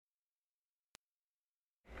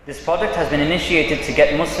This project has been initiated to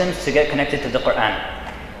get Muslims to get connected to the Quran.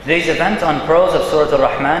 Today's event on Pearls of Surah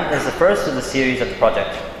Al-Rahman is the first of the series of the project.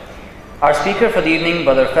 Our speaker for the evening,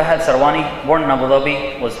 Brother Fahad Sarwani, born in Abu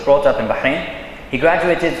Dhabi, was brought up in Bahrain. He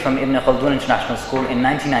graduated from Ibn Khaldun International School in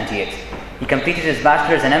 1998. He completed his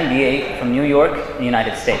bachelor's and MBA from New York, in the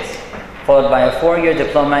United States, followed by a 4-year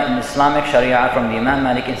diploma in Islamic Sharia from the Imam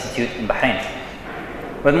Malik Institute in Bahrain.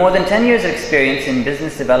 With more than 10 years of experience in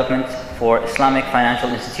business development for Islamic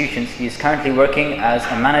financial institutions, he is currently working as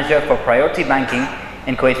a manager for priority banking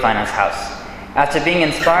in Kuwait Finance House. After being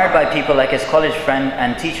inspired by people like his college friend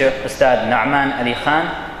and teacher, Ustad Na'man Ali Khan,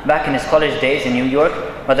 back in his college days in New York,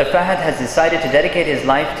 Brother Fahad has decided to dedicate his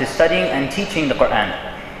life to studying and teaching the Quran.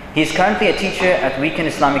 He is currently a teacher at Weekend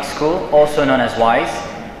Islamic School, also known as WISE,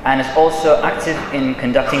 and is also active in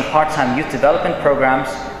conducting part-time youth development programs,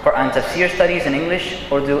 Quran Tafsir studies in English,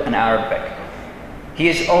 Urdu and Arabic. He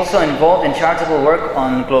is also involved in charitable work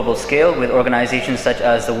on a global scale with organizations such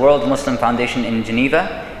as the World Muslim Foundation in Geneva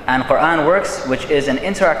and Quran Works, which is an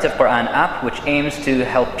interactive Quran app which aims to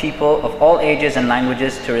help people of all ages and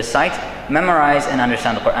languages to recite, memorize and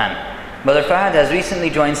understand the Quran. Brother Fahad has recently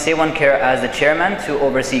joined Say One Care as the chairman to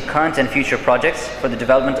oversee current and future projects for the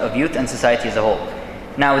development of youth and society as a whole.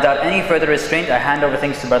 Now, without any further restraint, I hand over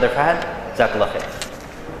things to Brother Fahad. Jazakallah khair.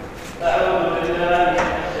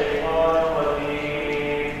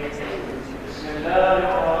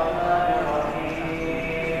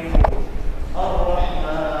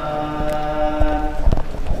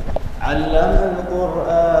 علم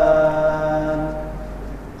القرآن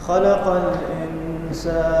خلق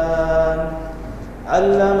الإنسان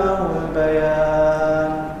علمه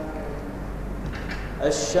البيان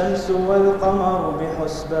الشمس والقمر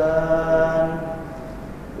بحسبان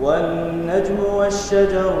والنجم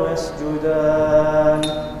والشجر يسجدان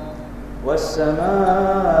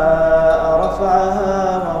والسماء رفعها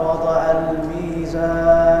ووضع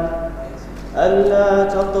الميزان ألا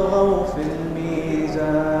تطغوا في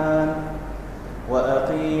الميزان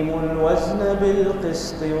وأقيموا الوزن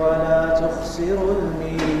بالقسط ولا تخسروا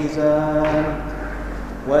الميزان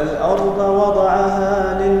والأرض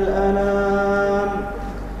وضعها للأنام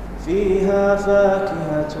فيها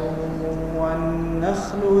فاكهة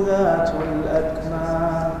والنخل ذات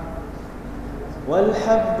الأكمام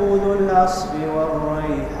والحب ذو العصف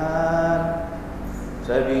والريحان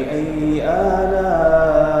فبأي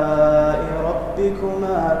آلاء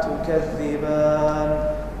ربكما تكذبان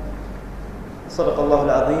صدق الله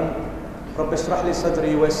العظيم. رب اشرح لي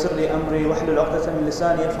صدري ويسر لي أمري واحلل عقدة من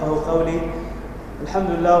لساني يفقهوا قولي. الحمد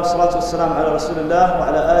لله والصلاة والسلام على رسول الله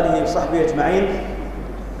وعلى آله وصحبه أجمعين.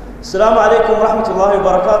 السلام عليكم ورحمة الله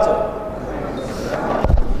وبركاته.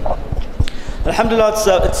 Alhamdulillah,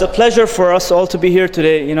 it's a pleasure for us all to be here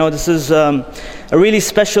today. You know, this is a really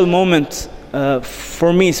special moment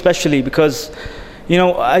for me especially because, you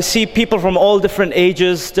know, I see people from all different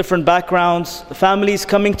ages, different backgrounds, families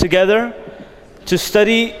coming together to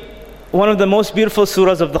study one of the most beautiful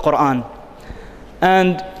surahs of the Quran.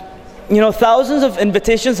 And, you know, thousands of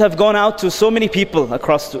invitations have gone out to so many people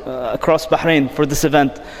across Bahrain for this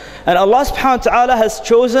event. And Allah subhanahu wa ta'ala has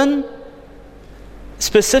chosen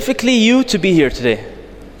specifically you to be here today.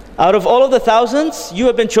 Out of all of the thousands, you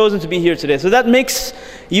have been chosen to be here today. So that makes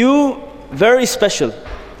you very special.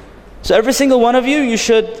 So every single one of you, you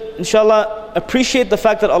should, inshallah, appreciate the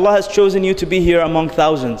fact that Allah has chosen you to be here among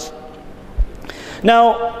thousands.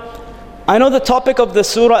 Now, I know the topic of the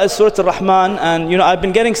surah is Surah Al-Rahman, and you know, I've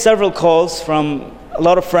been getting several calls from a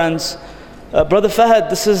lot of friends. Brother Fahad,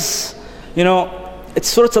 this is, you know, it's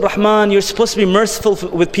Surah Al-Rahman, you're supposed to be merciful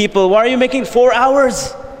with people. Why are you making 4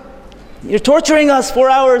 hours? You're torturing us,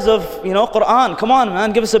 4 hours of, you know, Quran. Come on,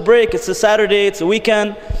 man, give us a break. It's a Saturday, it's a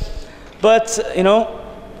weekend. But, you know,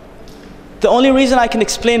 the only reason I can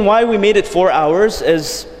explain why we made it 4 hours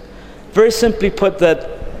is very simply put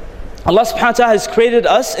that Allah subhanahu wa ta'ala has created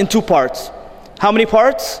us in 2 parts. How many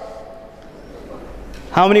parts?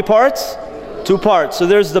 How many parts? 2 parts. So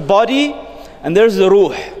there's the body and there's the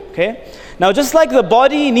ruh. Okay? Now just like the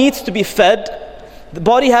body needs to be fed, the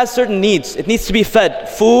body has certain needs. It needs to be fed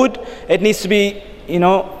food, it needs to be, you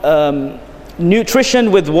know,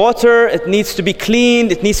 nutrition with water, it needs to be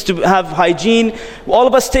cleaned, it needs to have hygiene. All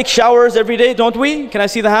of us take showers every day, don't we? Can I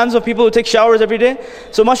see the hands of people who take showers every day?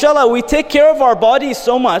 So mashallah, we take care of our bodies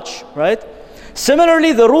so much, right?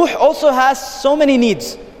 Similarly, the ruh also has so many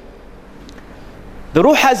needs. The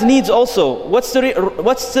ruh has needs also. What's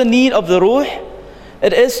the need of the ruh?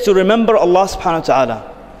 It is to remember Allah subhanahu wa ta'ala.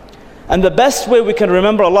 And the best way we can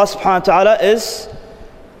remember Allah subhanahu wa ta'ala is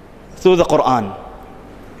through the Quran.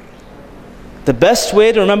 The best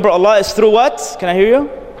way to remember Allah is through what? Can I hear you?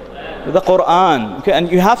 With the Quran. Okay,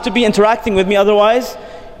 and you have to be interacting with me, otherwise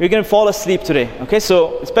you're going to fall asleep today. Okay,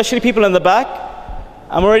 so especially people in the back.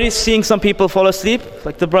 I'm already seeing some people fall asleep,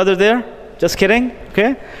 like the brother there. Just kidding.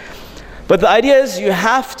 Okay, but the idea is you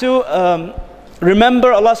have to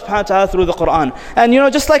remember Allah subhanahu wa ta'ala through the Quran. And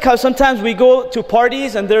just like how sometimes we go to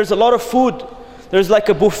parties and there's a lot of food. There's like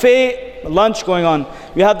a buffet lunch going on.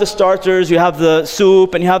 You have the starters, you have the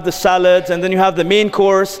soup, and you have the salads, and then you have the main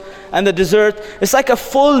course and the dessert. It's like a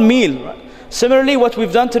full meal. Right? Similarly, what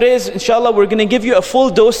we've done today is, inshallah, we're going to give you a full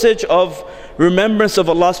dosage of remembrance of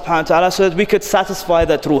Allah subhanahu wa ta'ala so that we could satisfy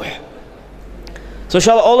that ruh. So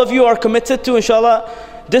inshallah, all of you are committed to, inshallah,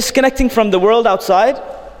 disconnecting from the world outside.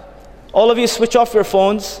 All of you switch off your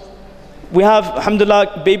phones. We have,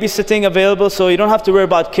 alhamdulillah, babysitting available, so you don't have to worry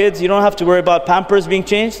about kids. You don't have to worry about Pampers being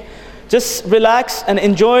changed. Just relax and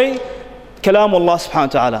enjoy kalam Allah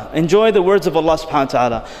subhanahu wa ta'ala. Enjoy the words of Allah subhanahu wa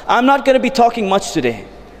ta'ala. I'm not going to be talking much today.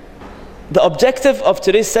 The objective of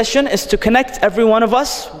today's session is to connect every one of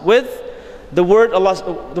us with the words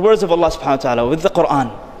of Allah subhanahu wa ta'ala, with the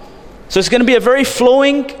Quran. So it's going to be a very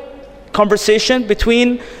flowing conversation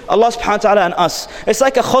between Allah subhanahu wa ta'ala and us. It's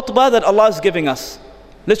like a khutbah that Allah is giving us.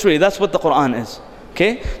 Literally, that's what the Quran is.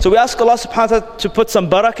 Okay? So we ask Allah subhanahu wa ta'ala to put some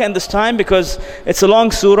barakah in this time, because it's a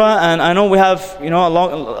long surah, and I know we have a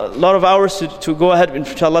lot of hours to go ahead,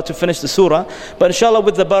 inshallah, to finish the surah. But inshallah,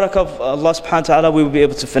 with the barakah of Allah subhanahu wa ta'ala, we will be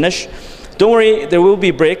able to finish. Don't worry, there will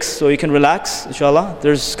be breaks, so you can relax, inshallah.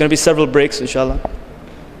 There's going to be several breaks, inshallah.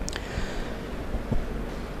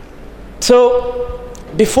 So,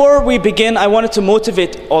 before we begin, I wanted to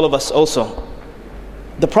motivate all of us also.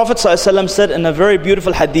 The Prophet ﷺ said in a very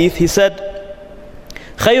beautiful hadith, he said,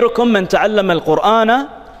 خَيْرُكُمْ مَنْ تَعَلَّمَ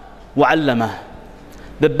الْقُرْآنَ وَعَلَّمَهُ.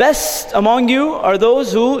 The best among you are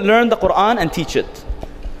those who learn the Quran and teach it.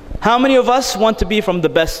 How many of us want to be from the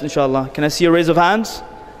best, inshallah? Can I see a raise of hands?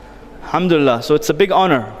 Alhamdulillah. So it's a big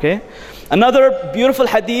honor, okay? Another beautiful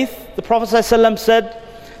hadith, the Prophet ﷺ said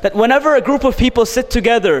that whenever a group of people sit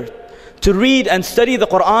together to read and study the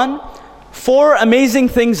Quran, 4 amazing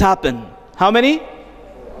things happen. How many?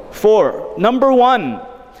 4. Number 1,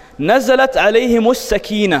 نَزَلَتْ عَلَيْهِمُ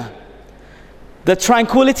السَّكِينَةِ. The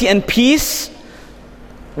tranquility and peace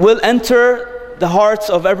will enter the hearts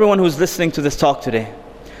of everyone who's listening to this talk today.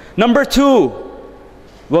 Number 2,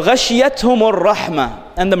 وَغَشِيَتْهُمُ الرَّحْمَةِ.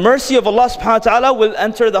 And the mercy of Allah subhanahu wa ta'ala will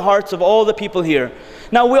enter the hearts of all the people here.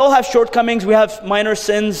 Now we all have shortcomings, we have minor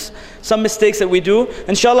sins, some mistakes that we do.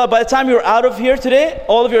 Inshallah, by the time you're out of here today,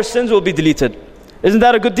 all of your sins will be deleted. Isn't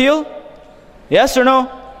that a good deal? Yes or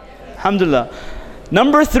no? Alhamdulillah.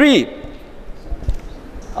 Number 3,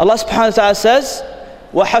 Allah subhanahu wa ta'ala says,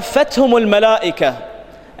 وَحَفَّتْهُمُ الْمَلَائِكَةِ.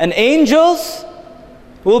 And angels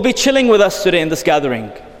will be chilling with us today in this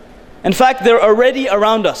gathering. In fact, they're already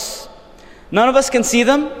around us. None of us can see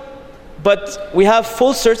them, but we have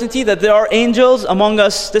full certainty that there are angels among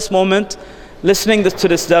us this moment listening to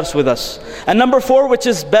this dars with us. And number 4, which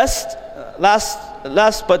is best,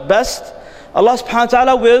 last but best, Allah subhanahu wa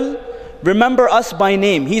ta'ala will remember us by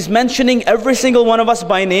name. He's mentioning every single one of us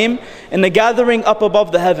by name in the gathering up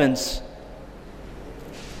above the heavens.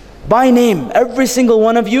 By name, every single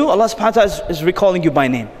one of you, Allah subhanahu wa ta'ala is recalling you by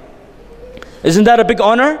name. Isn't that a big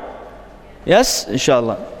honor? Yes,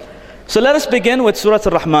 inshallah. So let us begin with Surah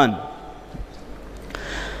Ar-Rahman.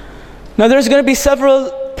 Now there's going to be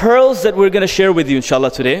several pearls that we're going to share with you,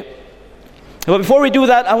 inshallah, today. But before we do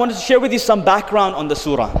that, I wanted to share with you some background on the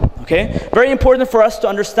surah. Okay? Very important for us to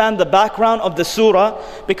understand the background of the surah,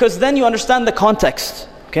 because then you understand the context.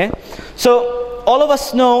 Okay? So all of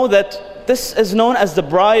us know that this is known as the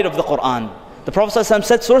bride of the Quran. The Prophet ﷺ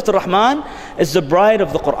said Surah Ar-Rahman is the bride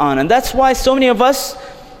of the Quran. And that's why so many of us,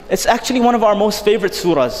 it's actually one of our most favorite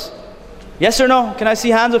surahs. Yes or no? Can I see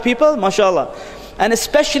hands of people? MashaAllah. And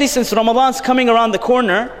especially since Ramadan's coming around the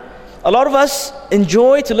corner, a lot of us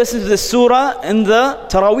enjoy to listen to this surah in the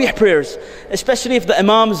Taraweeh prayers, especially if the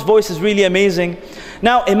Imam's voice is really amazing.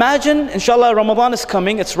 Now imagine, inshallah, Ramadan is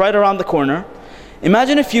coming, it's right around the corner.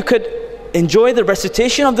 Imagine if you could enjoy the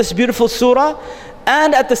recitation of this beautiful surah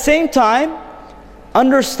and at the same time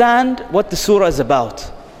understand what the surah is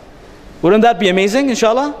about. Wouldn't that be amazing,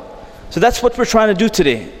 inshallah? So that's what we're trying to do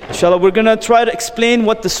today. Inshallah, we're going to try to explain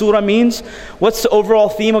what the surah means, what's the overall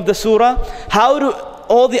theme of the surah, how do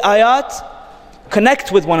all the ayat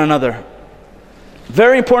connect with one another.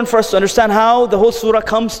 Very important for us to understand how the whole surah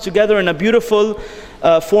comes together in a beautiful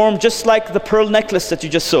form, just like the pearl necklace that you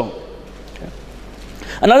just saw. Okay.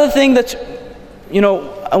 Another thing that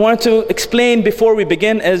I wanted to explain before we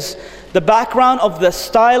begin is the background of the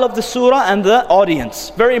style of the surah and the audience.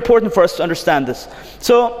 Very important for us to understand this.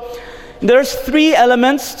 So there's 3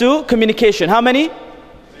 elements to communication. How many?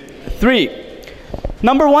 three.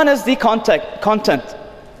 Number one is the content.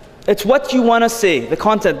 It's what you want to say, the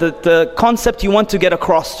content, the concept you want to get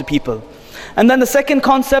across to people. And then the second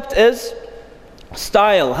concept is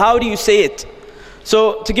style. How do you say it?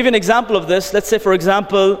 So to give you an example of this, let's say for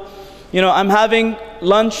example, I'm having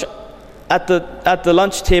lunch at the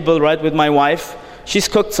lunch table, right, with my wife. She's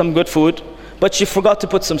cooked some good food, but she forgot to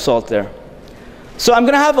put some salt there. So I'm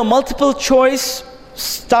going to have a multiple choice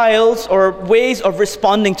styles or ways of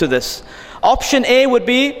responding to this. Option A would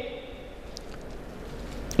be,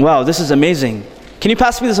 wow, this is amazing. Can you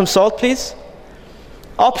pass me some salt, please?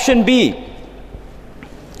 Option B,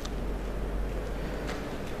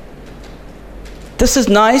 this is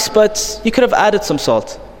nice, but you could have added some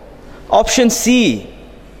salt. Option C,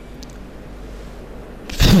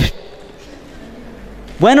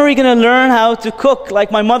 when are we going to learn how to cook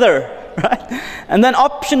like my mother? Right? And then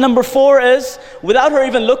option number 4 is, without her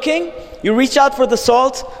even looking, you reach out for the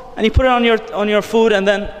salt and you put it on your food and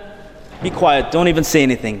then be quiet, don't even say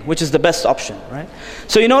anything, which is the best option, right?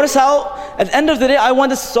 So you notice how, at the end of the day, I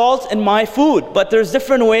want the salt in my food, but there's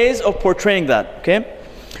different ways of portraying that, okay?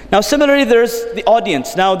 Now similarly, there's the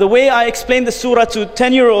audience. Now the way I explain the surah to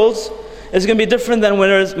 10-year-olds is going to be different than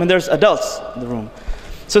when there's adults in the room.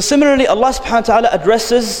 So similarly, Allah subhanahu wa ta'ala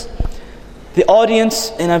addresses the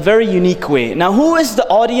audience in a very unique way. Now who is the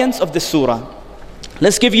audience of this surah?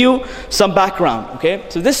 Let's give you some background, okay?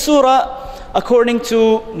 So this surah, according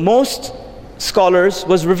to most scholars,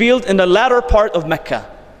 was revealed in the latter part of Mecca,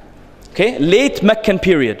 okay? Late Meccan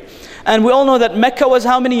period. And we all know that Mecca was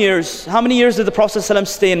how many years? How many years did the Prophet ﷺ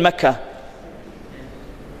stay in Mecca?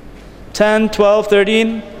 10, 12,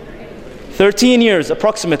 13? 13 years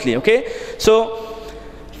approximately, okay? So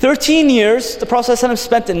 13 years the Prophet ﷺ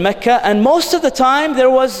spent in Mecca, and most of the time there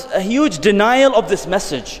was a huge denial of this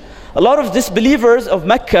message. A lot of disbelievers of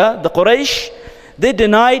Mecca, the Quraysh, they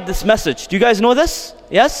denied this message. Do you guys know this?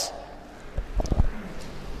 Yes?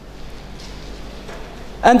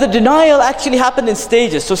 And the denial actually happened in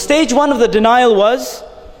stages. So stage 1 of the denial was,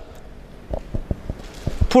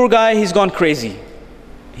 poor guy, he's gone crazy.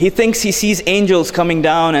 He thinks he sees angels coming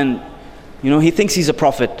down and, he thinks he's a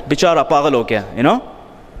prophet. Bichara pagal ho kya,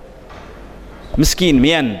 Miskin,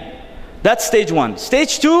 mien. That's stage 1.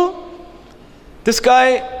 Stage 2, this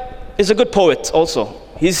guy is a good poet also.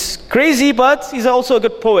 He's crazy, but he's also a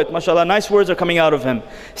good poet. MashaAllah, nice words are coming out of him.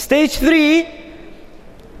 Stage 3,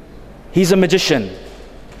 he's a magician.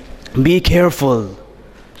 Be careful.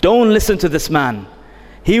 Don't listen to this man.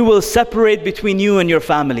 He will separate between you and your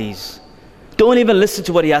families. Don't even listen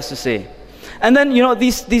to what he has to say. And then,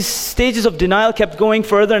 these stages of denial kept going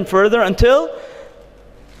further and further until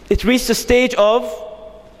it reached a stage of,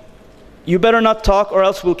 you better not talk or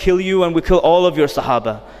else we'll kill you and we'll kill all of your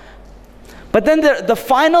Sahaba. But then the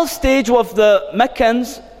final stage of the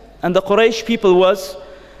Meccans and the Quraysh people was,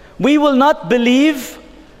 we will not believe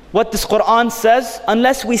what this Quran says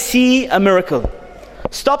unless we see a miracle.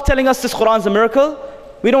 Stop telling us this Quran is a miracle.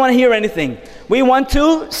 We don't want to hear anything. We want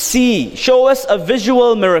to see. Show us a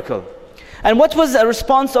visual miracle. And what was the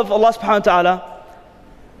response of Allah subhanahu wa ta'ala?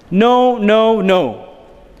 No, no, no.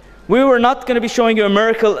 We were not going to be showing you a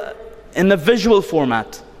miracle in the visual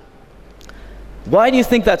format. Why do you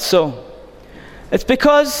think that's so? It's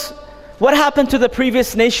because what happened to the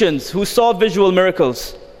previous nations who saw visual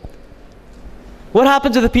miracles? What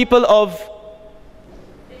happened to the people of...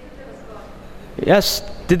 Yes,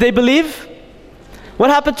 did they believe? What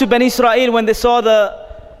happened to Bani Israel when they saw the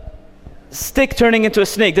stick turning into a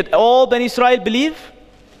snake? Did all Bani Israel believe?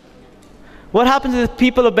 What happened to the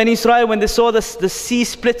people of Bani Israel when they saw the sea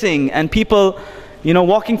splitting and people,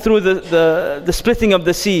 walking through the splitting of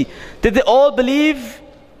the sea? Did they all believe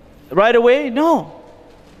right away? No.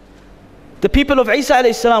 The people of Isa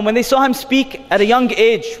alayhi salam, when they saw him speak at a young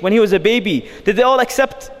age, when he was a baby, did they all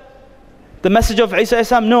accept the message of Isa alayhi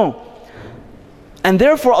salam? No. And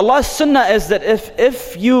therefore Allah's sunnah is that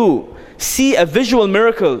if you see a visual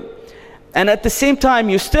miracle and at the same time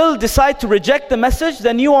you still decide to reject the message,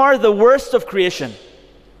 then you are the worst of creation.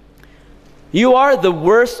 You are the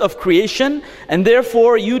worst of creation, and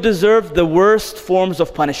therefore you deserve the worst forms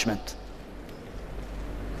of punishment.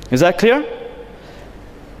 Is that clear?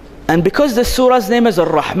 And because the surah's name is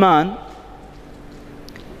Ar-Rahman,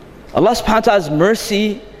 Allah subhanahu wa ta'ala's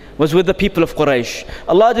mercy was with the people of Quraysh.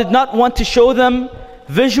 Allah did not want to show them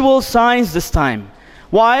visual signs this time.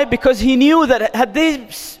 Why? Because He knew that had they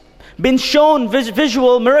been shown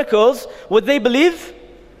visual miracles, would they believe?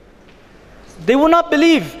 They would not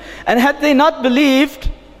believe. And had they not believed,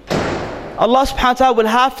 Allah subhanahu wa ta'ala will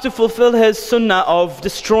have to fulfill His sunnah of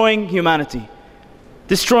destroying humanity,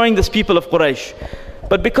 destroying this people of Quraysh.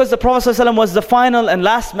 But because the Prophet ﷺ was the final and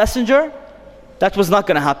last messenger, that was not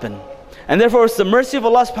going to happen. And therefore it's the mercy of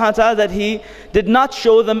Allah subhanahu wa ta'ala that He did not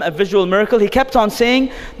show them a visual miracle. He kept on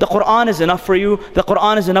saying, the Quran is enough for you, the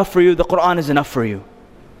Quran is enough for you, the Quran is enough for you.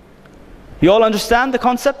 You all understand the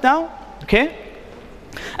concept now? Okay?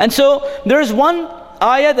 And so there is one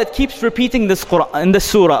ayah that keeps repeating this Quran, in this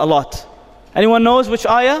surah a lot. Anyone knows which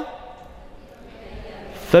ayah?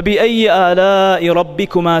 فَبِأَيِّ آلَاءِ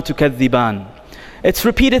رَبِّكُمَا تُكَذِّبَانِ. It's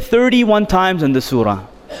repeated 31 times in the surah.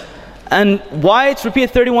 And why it's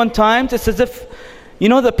repeated 31 times? It's as if, you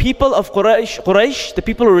know, the people of Quraysh, the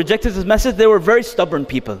people who rejected this message, they were very stubborn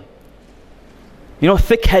people. You know,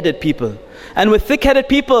 thick-headed people. And with thick-headed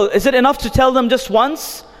people, is it enough to tell them just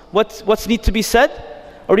once what's need to be said?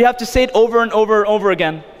 Or do you have to say it over and over and over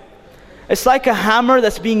again? It's like a hammer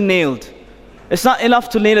that's being nailed. It's not enough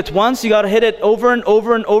to nail it once. You got to hit it over and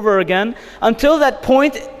over and over again until that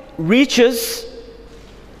point reaches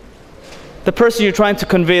the person you're trying to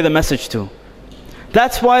convey the message to.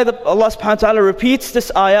 That's why Allah subhanahu wa ta'ala repeats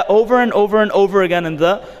this ayah over and over and over again in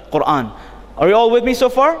the Quran. Are you all with me so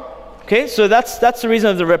far? Okay, so that's the reason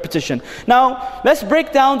of the repetition. Now, let's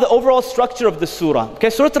break down the overall structure of the surah. Okay,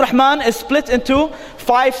 Surah Ar-Rahman is split into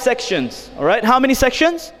 5 sections. Alright, how many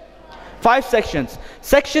sections? 5 sections.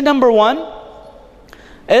 Section number 1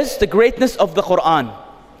 is the greatness of the Quran.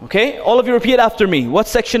 Okay, all of you repeat after me. What's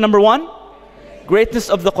section number 1? Greatness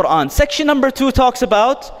of the Quran. Section number 2 talks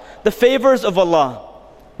about the favors of Allah.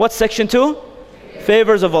 What's section 2?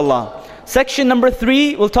 Favors of Allah. Section number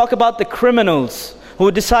 3 will talk about the criminals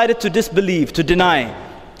who decided to disbelieve, to deny.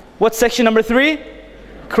 What's section number 3?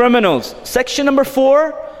 Criminals. Section number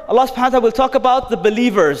 4, Allah subhanahu wa ta'ala will talk about the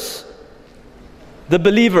believers. The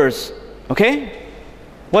believers. Okay?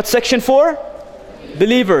 What's section 4?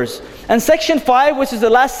 Believers. And section 5, which is the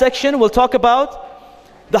last section, will talk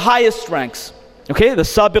about the highest ranks. Okay, the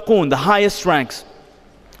Sabiqun, the highest ranks.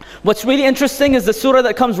 What's really interesting is the surah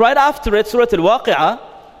that comes right after it, Surah Al-Waqi'ah.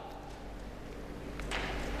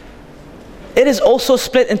 It is also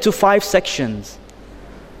split into 5 sections.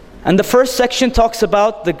 And the first section talks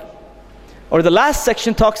about the last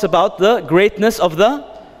section talks about the greatness of the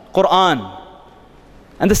Quran.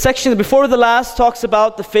 And the section before the last talks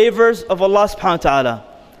about the favors of Allah subhanahu wa ta'ala.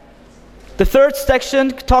 The third section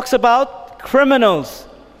talks about criminals.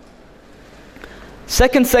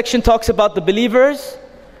 Second section talks about the believers,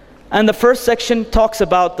 and the first section talks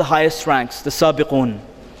about the highest ranks, the Sabiqun.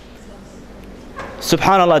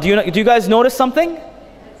 Subhanallah, do you guys notice something?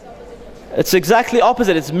 It's exactly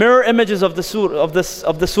opposite. It's mirror images of the surah, of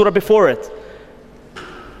the surah before it.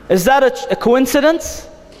 Is that a coincidence?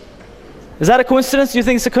 Is that a coincidence? Do you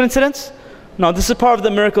think it's a coincidence? No, this is part of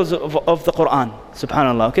the miracles of the Quran.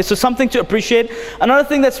 Subhanallah. Okay, so something to appreciate. Another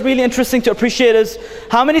thing that's really interesting to appreciate is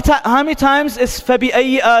how many times is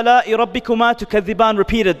فَبِأَيِّ آلَاءِ رَبِّكُمَا تُكَذِّبَانِ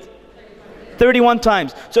repeated? 31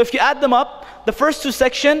 times. So if you add them up, the first 2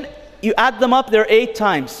 sections, you add them up, they're 8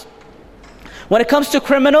 times. When it comes to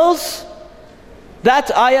criminals,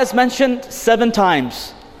 that ayah is mentioned 7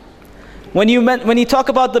 times. When you talk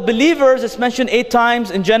about the believers, it's mentioned 8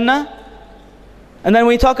 times in Jannah. And then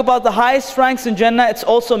when you talk about the highest ranks in Jannah, it's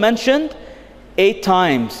also mentioned 8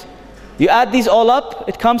 times. You add these all up,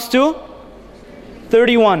 it comes to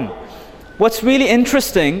 31. What's really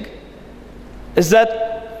interesting is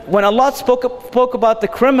that when Allah spoke about the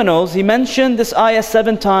criminals, He mentioned this ayah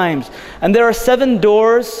 7 times. And there are 7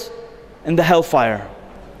 doors in the hellfire.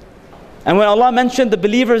 And when Allah mentioned the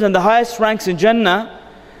believers and the highest ranks in Jannah,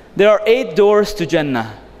 there are 8 doors to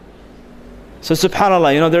Jannah. So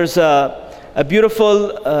subhanAllah, you know, there's a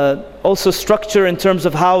beautiful also structure in terms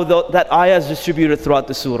of how that ayah is distributed throughout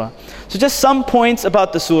the surah. So just some points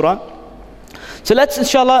about the surah. So let's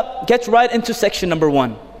inshallah get right into section number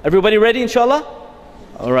 1. Everybody ready inshallah?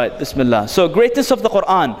 Alright, bismillah. So greatness of the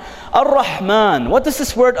Quran. Ar-Rahman. What does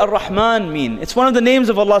this word Ar-Rahman mean? It's one of the names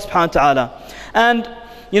of Allah subhanahu wa ta'ala. And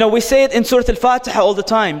you know, we say it in Surah Al-Fatiha all the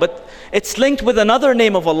time, but it's linked with another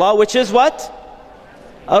name of Allah, which is what?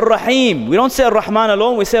 Ar-Rahim. We don't say Ar-Rahman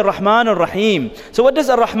alone, we say Ar-Rahman Ar-Rahim. So what does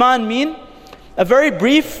Ar-Rahman mean? A very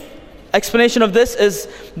brief explanation of this is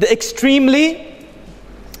the extremely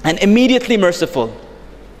and immediately merciful.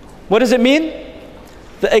 What does it mean?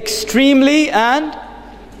 The extremely and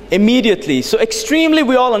immediately. So extremely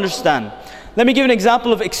we all understand. Let me give an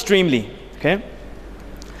example of extremely. Okay.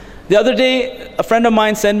 The other day, a friend of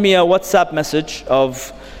mine sent me a WhatsApp message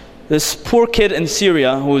of this poor kid in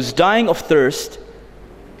Syria who's dying of thirst.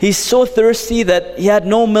 He's so thirsty that he had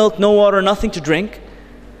no milk, no water, nothing to drink.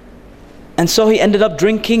 And so he ended up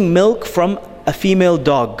drinking milk from a female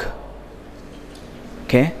dog.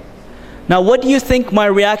 Okay? Now what do you think my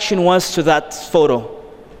reaction was to that photo?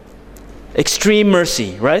 Extreme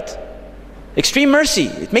mercy, right? Extreme mercy.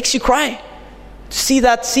 It makes you cry to see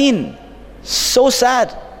that scene. So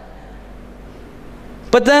sad.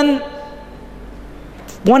 But then,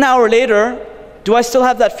 1 hour later, do I still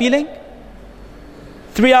have that feeling?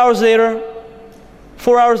 3 hours later,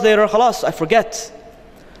 4 hours later, khalas, I forget.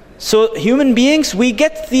 So human beings, we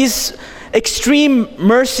get these extreme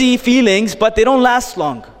mercy feelings, but they don't last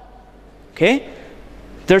long. Okay?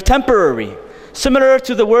 They're temporary. Similar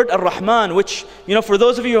to the word Ar-Rahman, which, for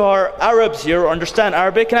those of you who are Arabs here or understand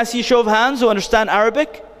Arabic, can I see a show of hands who understand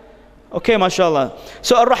Arabic? Okay, mashallah.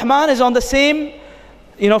 So Ar-Rahman is on the same,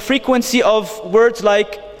 frequency of words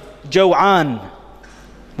like Jaw'an,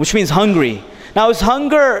 which means hungry. Now, is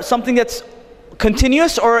hunger something that's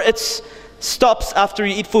continuous or it stops after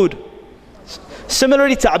you eat food?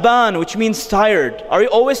 Similarly, Ta'ban, which means tired. Are you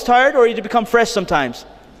always tired or you become fresh sometimes?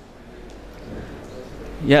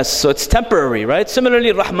 Yes, so it's temporary, right?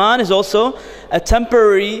 Similarly, Rahman is also a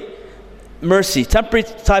temporary mercy, temporary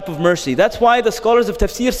type of mercy. That's why the scholars of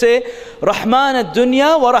tafsir say, Rahman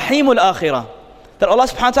ad-dunya wa Rahim al-akhirah. That Allah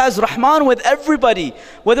subhanahu wa ta'ala is Rahman with everybody.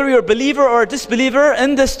 Whether you're a believer or a disbeliever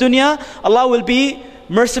in this dunya, Allah will be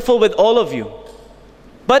merciful with all of you.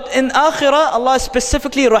 But in akhirah, Allah is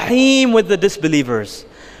specifically Rahim with the disbelievers.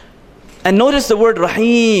 And notice the word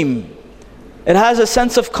Rahim. It has a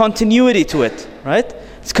sense of continuity to it, right?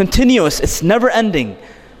 It's continuous, it's never ending.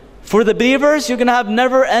 For the believers, you're going to have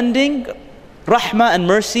never ending rahmah and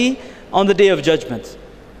mercy on the day of judgment.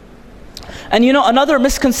 And another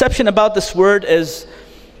misconception about this word is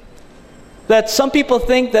that some people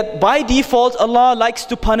think that by default Allah likes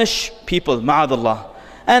to punish people, ma'adallah.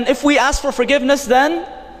 And if we ask for forgiveness, then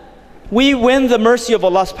we win the mercy of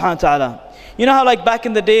Allah subhanahu wa ta'ala. You know how like back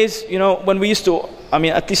in the days, when we used to,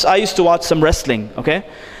 at least I used to watch some wrestling, okay?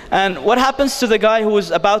 And what happens to the guy who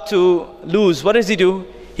is about to lose? What does he do?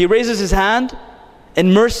 He raises his hand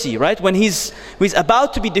in mercy, right? When he's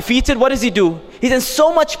about to be defeated, what does he do? He's in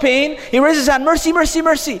so much pain, he raises his hand, mercy, mercy,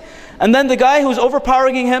 mercy. And then the guy who's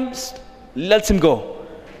overpowering him lets him go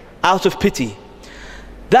out of pity.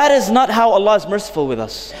 That is not how Allah is merciful with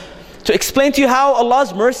us. To explain to you how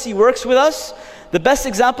Allah's mercy works with us, the best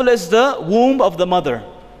example is the womb of the mother,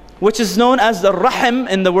 which is known as the rahim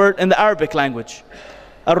in the Arabic language.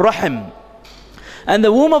 Ar-Rahim. And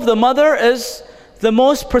the womb of the mother is the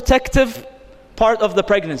most protective part of the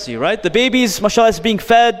pregnancy, right? The baby's, mashallah, is being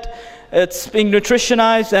fed, it's being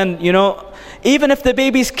nutritionized, and even if the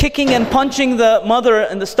baby's kicking and punching the mother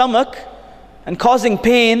in the stomach and causing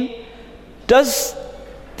pain, does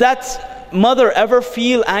that mother ever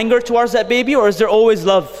feel anger towards that baby, or is there always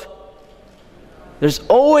love? There's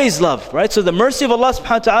always love, right? So the mercy of Allah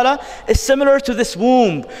subhanahu wa ta'ala is similar to this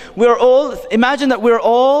womb. Imagine that we're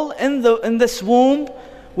all in this womb,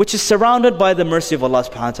 which is surrounded by the mercy of Allah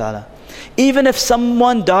subhanahu wa ta'ala. Even if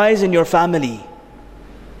someone dies in your family,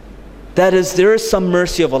 there is some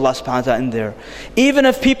mercy of Allah subhanahu wa ta'ala in there. Even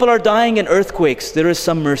if people are dying in earthquakes, there is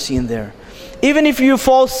some mercy in there. Even if you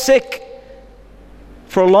fall sick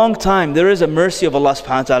for a long time, there is a mercy of Allah subhanahu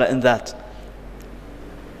wa ta'ala in that.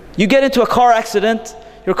 You get into a car accident,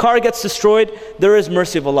 your car gets destroyed, there is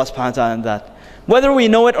mercy of Allah subhanahu wa ta'ala in that. Whether we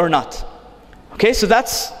know it or not. Okay, so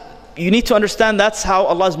you need to understand that's how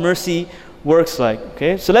Allah's mercy works like.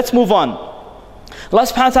 Okay, so let's move on. Allah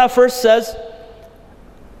subhanahu wa ta'ala first says,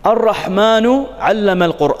 Ar-Rahmanu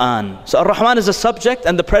 'allama al-Qur'an. So Ar-Rahman is the subject,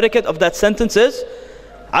 and the predicate of that sentence is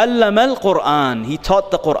 'allama al-Qur'an. He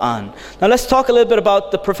taught the Qur'an. Now let's talk a little bit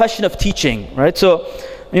about the profession of teaching, right? So,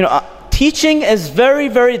 teaching is very,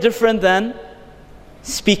 very different than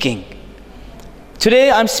speaking.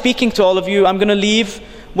 Today I'm speaking to all of you. I'm going to leave.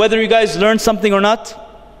 Whether you guys learn something or not,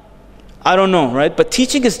 I don't know, right? But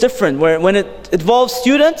teaching is different. When it involves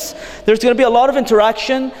students, there's going to be a lot of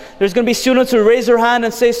interaction. There's going to be students who raise their hand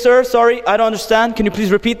and say, "Sir, sorry, I don't understand. Can you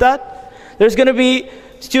please repeat that?" There's going to be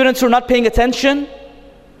students who are not paying attention.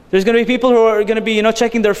 There's going to be people who are going to be,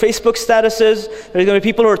 checking their Facebook statuses. There's going to be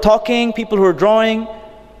people who are talking, people who are drawing.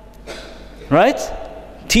 Right?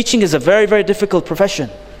 Teaching is a very, very difficult profession.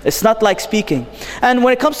 It's not like speaking. And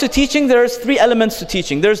when it comes to teaching, there's 3 elements to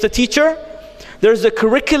teaching. There's the teacher, there's the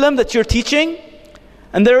curriculum that you're teaching,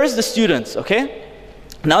 and there is the students, okay?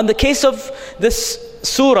 Now in the case of this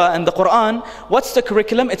surah and the Quran, what's the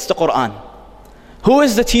curriculum? It's the Quran. Who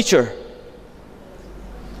is the teacher?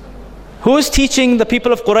 Who is teaching the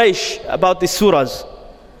people of Quraysh about these surahs?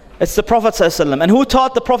 It's the Prophet ﷺ. And who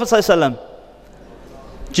taught the Prophet ﷺ?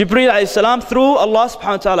 Jibreel alayhi salam through Allah subhanahu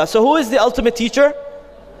wa ta'ala. So who is the ultimate teacher?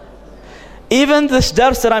 Even this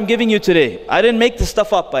dars that I'm giving you today, I didn't make this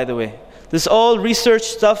stuff up, by the way. This is all research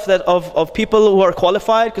stuff that of people who are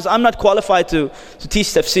qualified, because I'm not qualified to teach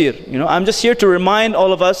tafsir. I'm just here to remind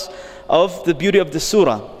all of us of the beauty of the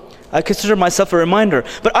surah. I consider myself a reminder.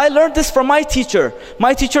 But I learned this from my teacher.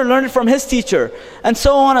 My teacher learned it from his teacher. And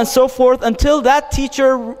so on and so forth, until that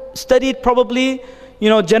teacher studied probably,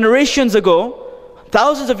 generations ago,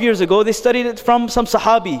 thousands of years ago, they studied it from some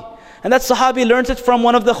Sahabi. And that Sahabi learned it from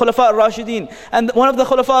one of the Khulafa al-Rashideen. And one of the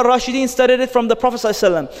Khulafa al-Rashideen studied it from the Prophet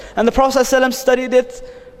ﷺ. And the Prophet ﷺ studied it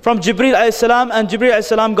from Jibreel ﷺ, and Jibreel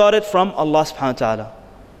ﷺ got it from Allah subhanahu wa ta'ala.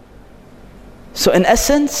 So in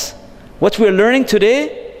essence, what we're learning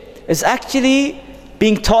today is actually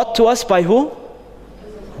being taught to us by who?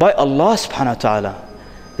 By Allah subhanahu wa ta'ala.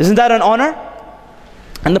 Isn't that an honor?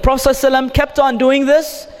 And the Prophet ﷺ kept on doing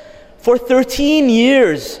this for 13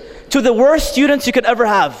 years to the worst students you could ever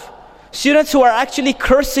have. Students who are actually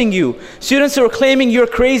cursing you. Students who are claiming you're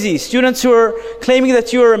crazy. Students who are claiming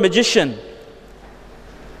that you're a magician.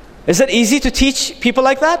 Is it easy to teach people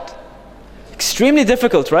like that? Extremely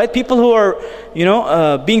difficult, right? People who are,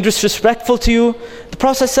 being disrespectful to you. The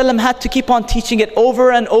Prophet ﷺ had to keep on teaching it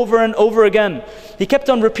over and over and over again. He kept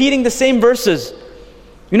on repeating the same verses.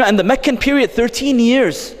 In the Meccan period, 13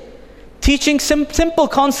 years. Teaching simple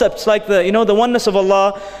concepts like the oneness of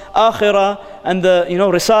Allah, akhirah, and the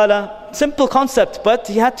risala. Simple concept, but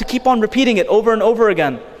he had to keep on repeating it over and over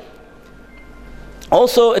again.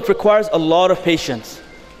 Also, it requires a lot of patience.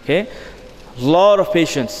 Okay? A lot of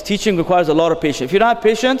patience. Teaching requires a lot of patience. If you don't have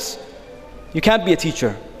patience, you can't be a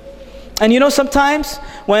teacher. And sometimes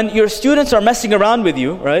when your students are messing around with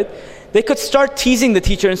you, right? They could start teasing the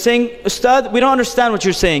teacher and saying, Ustad, we don't understand what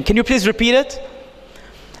you're saying. Can you please repeat it?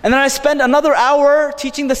 And then I spend another hour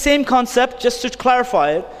teaching the same concept just to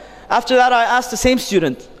clarify it. After that, I ask the same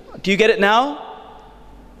student, do you get it now?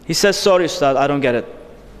 He says, sorry, Ustad, I don't get it.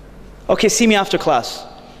 Okay, see me after class.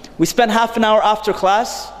 We spend half an hour after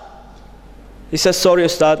class. He says, sorry,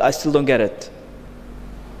 Ustad, I still don't get it.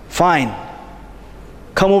 Fine.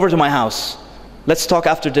 Come over to my house. Let's talk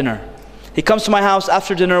after dinner. He comes to my house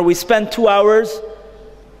after dinner. We spend 2 hours.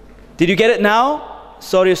 Did you get it now?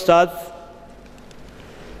 Sorry, Ustad.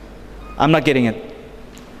 I'm not getting it.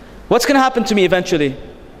 What's going to happen to me eventually?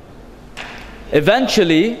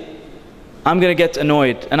 Eventually, I'm going to get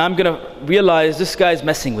annoyed, and I'm going to realize this guy is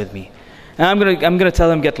messing with me. And I'm going to tell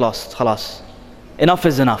him, get lost, khalas. Enough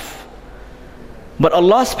is enough. But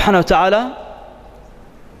Allah subhanahu wa ta'ala,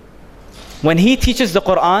 when He teaches the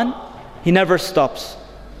Quran, He never stops.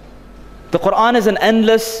 The Quran is an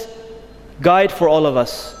endless guide for all of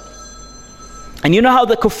us. And you know how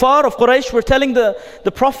the kuffar of Quraysh were telling the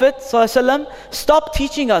Prophet ﷺ, stop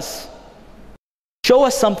teaching us. Show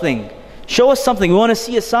us something. Show us something. We want to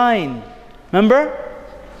see a sign. Remember?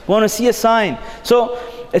 We want to see a sign. So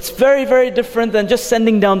it's very, very different than just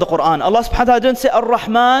sending down the Quran. Allah subhanahu wa ta'ala didn't say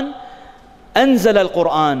Ar-Rahman anzal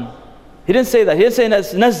al-Quran. He didn't say that. He didn't say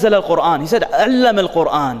nazzal al-Quran. He said allam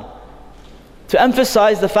al-Quran. To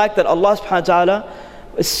emphasize the fact that Allah subhanahu wa ta'ala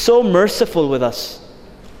is so merciful with us.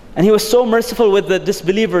 And He was so merciful with the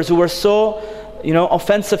disbelievers who were so,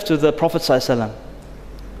 offensive to the Prophet ﷺ.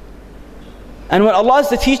 And when Allah is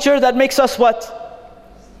the teacher, that makes us what?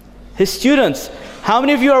 His students. How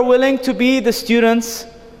many of you are willing to be the students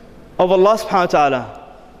of Allah subhanahu wa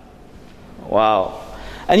ta'ala? Wow.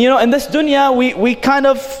 And in this dunya, we kind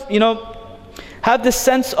of, have this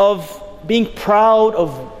sense of being proud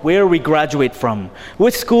of where we graduate from,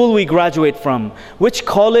 which school we graduate from, which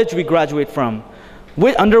college we graduate from,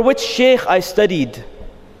 under which sheikh I studied,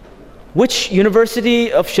 which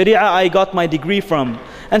university of Sharia I got my degree from,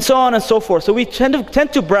 and so on and so forth. So we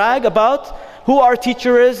tend to brag about who our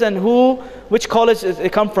teacher is and which college they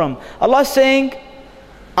come from. Allah is saying,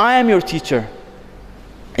 I am your teacher.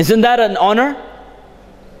 Isn't that an honor?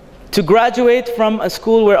 To graduate from a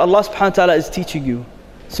school where Allah subhanahu wa ta'ala is teaching you.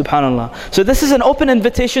 Subhanallah. So this is an open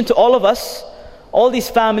invitation to all of us, all these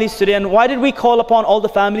families today. And why did we call upon all the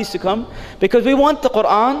families to come? Because we want the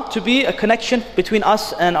Quran to be a connection between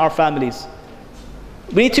us and our families.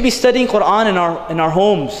 We need to be studying Quran in our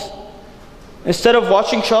homes. Instead of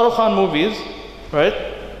watching Shah Rukh Khan movies, right,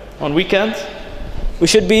 on weekends, we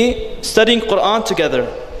should be studying Quran together.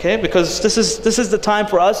 Okay? Because this is the time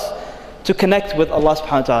for us to connect with Allah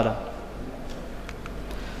subhanahu wa ta'ala.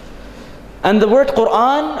 And the word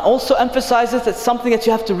Quran also emphasizes it's something that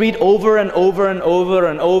you have to read over and over and over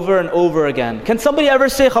and over and over again. Can somebody ever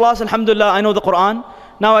say, Khalas, alhamdulillah, I know the Quran.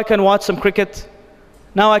 Now I can watch some cricket.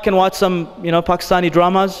 Now I can watch some, Pakistani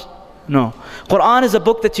dramas. No. Quran is a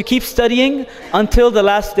book that you keep studying until the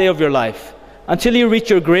last day of your life. Until you reach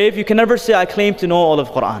your grave, you can never say, I claim to know all of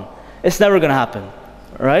Quran. It's never going to happen.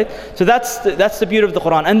 right? So that's the beauty of the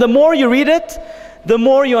Quran. And the more you read it, the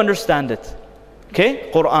more you understand it.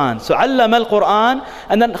 Okay, Quran. So علم القرآن,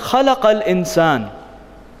 and then خلق الإنسان.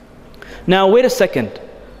 Now wait a second.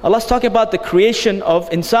 Allah's talking about the creation of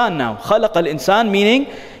insan now. خلق الإنسان, meaning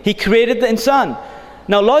He created the insan.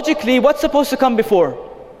 Now logically, what's supposed to come before?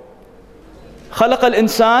 خلق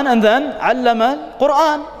الإنسان and then علم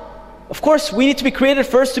القرآن. Of course, we need to be created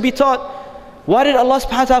first to be taught. Why did Allah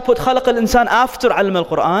subhanahu wa ta'ala put خلق الإنسان after علم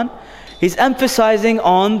القرآن? He's emphasizing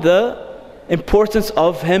on the importance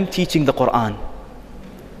of Him teaching the Quran.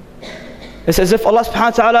 It's as if Allah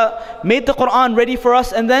subhanahu wa ta'ala made the Quran ready for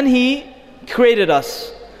us and then He created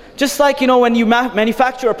us. Just like, when you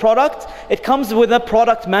manufacture a product, it comes with a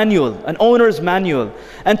product manual, an owner's manual.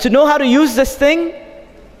 And to know how to use this thing,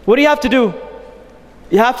 what do you have to do?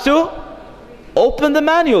 You have to open the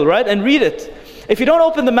manual, right? And read it. If you don't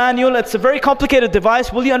open the manual, it's a very complicated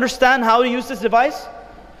device. Will you understand how to use this device?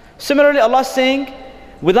 Similarly, Allah is saying,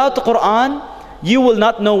 without the Quran, you will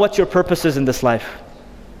not know what your purpose is in this life.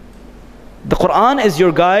 The Quran is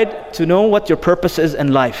your guide to know what your purpose is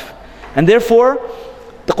in life. And therefore,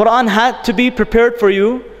 the Quran had to be prepared for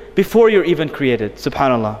you before you're even created.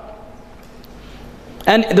 Subhanallah.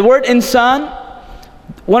 And the word insan,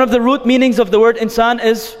 one of the root meanings of the word insan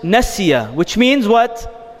is nasiya, which means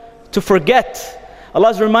what? To forget. Allah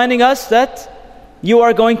is reminding us that you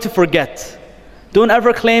are going to forget. Don't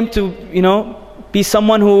ever claim to, be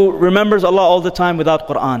someone who remembers Allah all the time without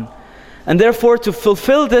Quran. And therefore, to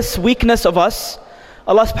fulfill this weakness of us,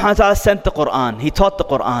 Allah subhanahu wa ta'ala sent the Quran. He taught the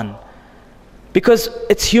Quran. Because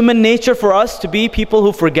it's human nature for us to be people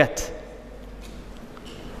who forget.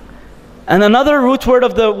 And another root word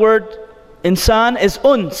of the word insan is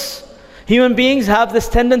uns. Human beings have this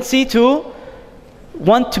tendency to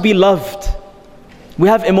want to be loved. We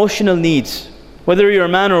have emotional needs. Whether you're a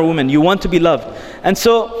man or a woman, you want to be loved. And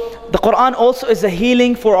so the Quran also is a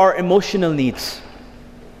healing for our emotional needs.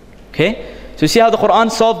 Okay? So you see how the Quran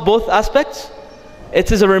solved both aspects? It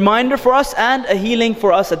is a reminder for us and a healing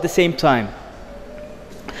for us at the same time.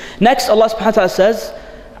 Next, Allah subhanahu wa ta'ala says,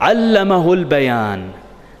 عَلَّمَهُ الْبَيَانِ.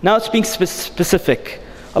 Now it's being specific.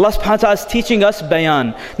 Allah subhanahu wa ta'ala is teaching us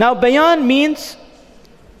bayan. Now bayan means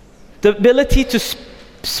the ability to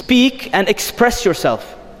speak and express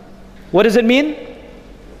yourself. What does it mean?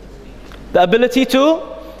 The ability to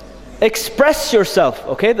express yourself,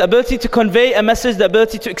 okay? The ability to convey a message, the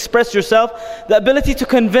ability to express yourself, the ability to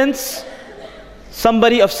convince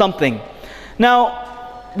somebody of something. Now,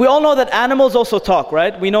 we all know that animals also talk,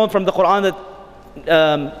 right? We know from the Quran that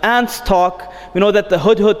ants talk. We know that the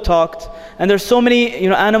hudhud talked. And there's so many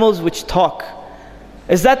animals which talk.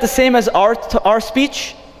 Is that the same as our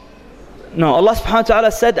speech? No, Allah subhanahu wa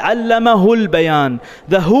ta'ala said, عَلَّمَهُ الْبَيَانِ.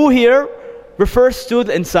 The who here refers to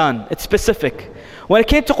the insan. It's specific. When it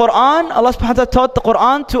came to Quran, Allah subhanahu wa ta'ala taught the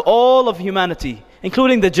Quran to all of humanity,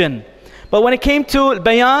 including the jinn. But when it came to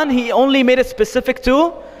bayan, He only made it specific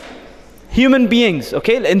to human beings,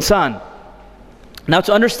 okay, al-insan. Now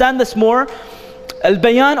to understand this more,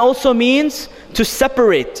 al-bayan also means to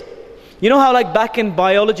separate. You know how like back in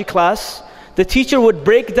biology class, the teacher would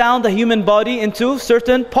break down the human body into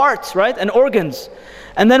certain parts, right, and organs.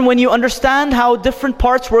 And then when you understand how different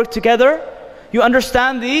parts work together, you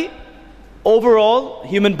understand the overall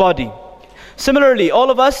human body. Similarly, all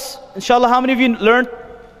of us, inshallah, how many of you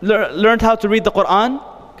learned how to read the Quran?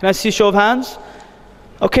 Can I see a show of hands?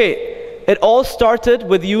 Okay. It all started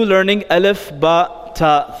with you learning alif, ba,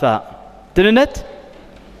 ta, tha, didn't it?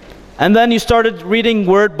 And then you started reading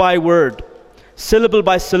word by word, syllable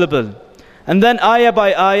by syllable, and then ayah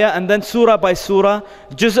by ayah, and then surah by surah,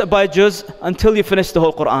 juz by juz, until you finish the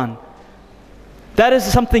whole Quran. That is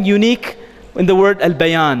something unique in the word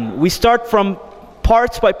al-bayan. We start from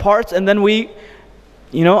parts by parts, and then we,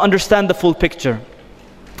 understand the full picture.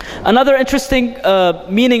 Another interesting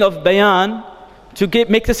meaning of bayan, to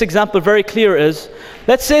make this example very clear, is,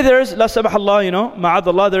 let's say there's, la sabahallah,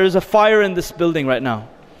 ma'adallah, there is a fire in this building right now.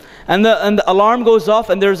 And the alarm goes off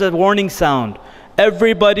and there's a warning sound.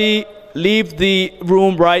 Everybody leave the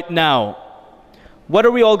room right now. What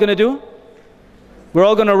are we all going to do? We're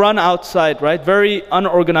all going to run outside, right? Very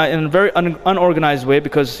unorganized, in a very unorganized way,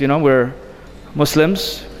 because, we're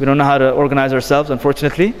Muslims. We don't know how to organize ourselves,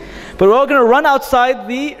 unfortunately. But we're all going to run outside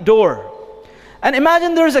the door. And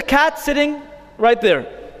imagine there's a cat sitting right there.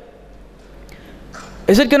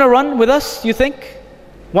 Is it going to run with us, you think?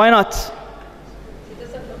 Why not?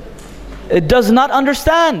 It does not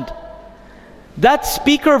understand. That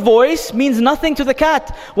speaker voice means nothing to the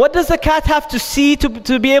cat. What does the cat have to see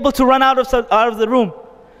to be able to run out of the room?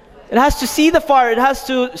 It has to see the fire. It has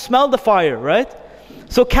to smell the fire, right?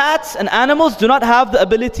 So cats and animals do not have the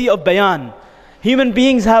ability of bayan. Human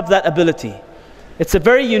beings have that ability. It's a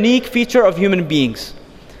very unique feature of human beings.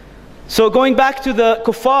 So going back to the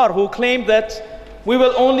kuffar who claimed that we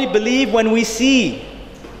will only believe when we see.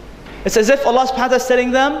 It's as if Allah subhanahu wa ta'ala is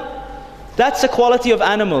telling them, that's the quality of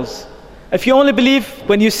animals. If you only believe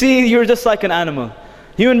when you see, you're just like an animal.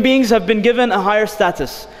 Human beings have been given a higher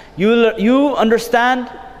status. You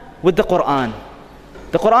understand with the Quran.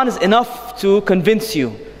 The Quran is enough to convince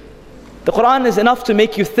you. The Quran is enough to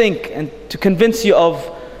make you think and to convince you of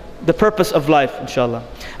the purpose of life, inshallah.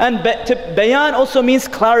 And bayan also means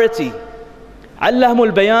clarity.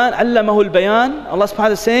 Allamahul bayan, allamahul bayan. Allah subhanahu wa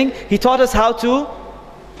ta'ala is saying, He taught us how to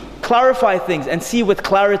clarify things and see with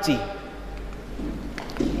clarity.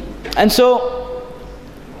 And so,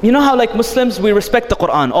 you know how like Muslims, we respect the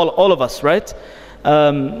Quran, all of us, right?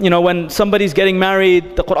 You know, when somebody's getting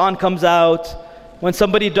married, the Quran comes out. When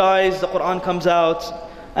somebody dies, the Quran comes out.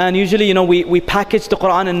 And usually, you know, we package the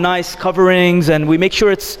Quran in nice coverings and we make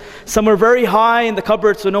sure it's somewhere very high in the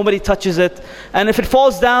cupboard so nobody touches it. And if it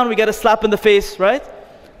falls down, we get a slap in the face, right?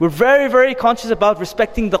 We're very, very conscious about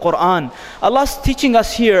respecting the Quran. Allah's teaching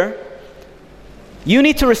us here, you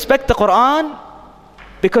need to respect the Quran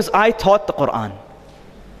because I taught the Quran.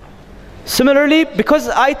 Similarly, because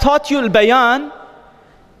I taught you al-bayan,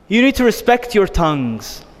 you need to respect your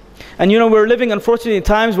tongues. And you know, we're living unfortunately in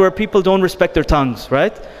times where people don't respect their tongues,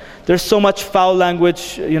 right? There's so much foul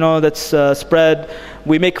language, you know, that's spread.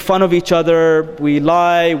 We make fun of each other, we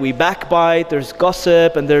lie, we backbite, there's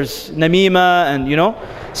gossip and there's namima and, you know,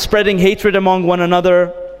 spreading hatred among one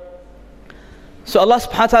another. So Allah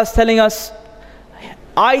subhanahu wa ta'ala is telling us,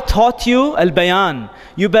 I taught you al-bayan.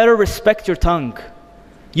 You better respect your tongue.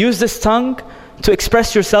 Use this tongue to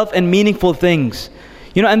express yourself in meaningful things.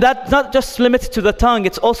 You know, and that's not just limited to the tongue,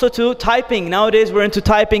 it's also to typing. Nowadays we're into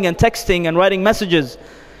typing and texting and writing messages.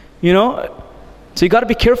 You know, so you got to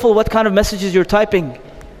be careful what kind of messages you're typing.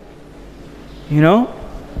 You know,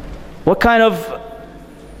 what kind of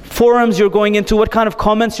forums you're going into, what kind of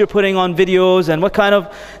comments you're putting on videos, and what kind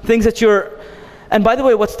of things that you're... And by the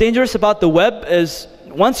way, what's dangerous about the web is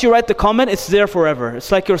once you write the comment, it's there forever.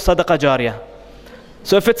 It's like your sadaqah jariyah.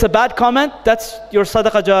 So if it's a bad comment, that's your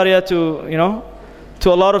sadaqah jariyah to, you know,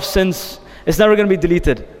 to a lot of sins. It's never going to be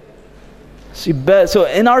deleted. So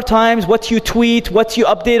in our times, what you tweet, what you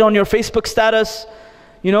update on your Facebook status,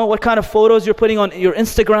 you know, what kind of photos you're putting on your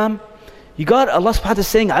Instagram, you got Allah subhanahu wa ta'ala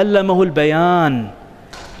saying, Allamahul bayan.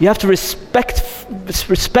 You have to respect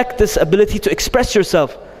this ability to express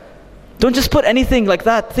yourself. Don't just put anything like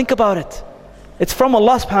that. Think about it. It's from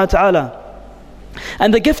Allah subhanahu wa ta'ala.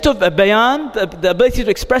 And the gift of a bayan, the ability to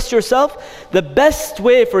express yourself, the best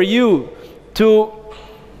way for you to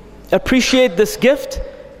appreciate this gift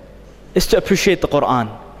is to appreciate the Quran.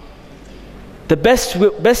 The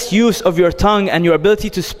best use of your tongue and your ability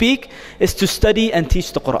to speak is to study and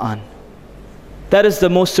teach the Quran. That is the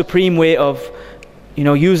most supreme way of, you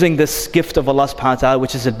know, using this gift of Allah subhanahu wa ta'ala,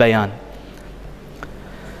 which is al-bayan.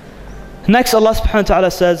 Next, Allah subhanahu wa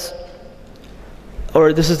ta'ala says,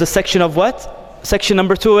 or this is the section of what? Section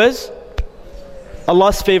number 2 is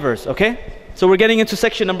Allah's favors, okay? So we're getting into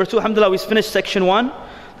section number 2. Alhamdulillah, we finished section 1.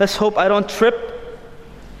 Let's hope I don't trip.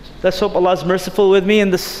 Let's hope Allah is merciful with me in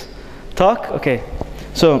this talk. Okay,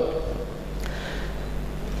 so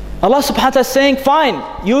Allah subhanahu wa ta'ala is saying, fine,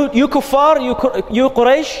 you kuffar, you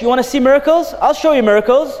Quraysh, you want to see miracles? I'll show you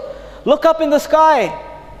miracles. Look up in the sky.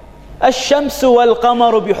 Ash-shamsu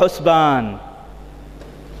wal-qamaru bihusban.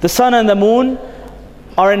 The sun and the moon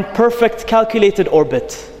are in perfect calculated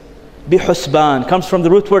orbit. Bihusban comes from the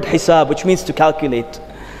root word hisab, which means to calculate.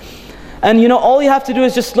 And you know, all you have to do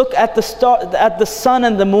is just look at the sun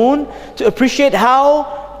and the moon to appreciate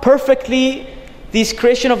how perfectly these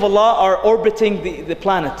creation of Allah are orbiting the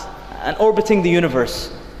planet and orbiting the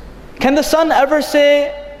universe. Can the sun ever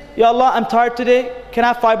say, Ya Allah, I'm tired today, can I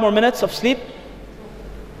have 5 more minutes of sleep?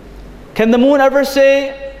 Can the moon ever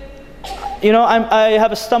say, you know, I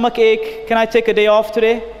have a stomach ache, can I take a day off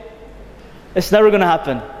today? It's never going to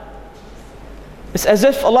happen. It's as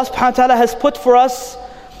if Allah subhanahu wa ta'ala has put for us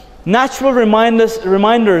natural reminders.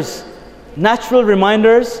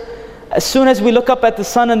 As soon as we look up at the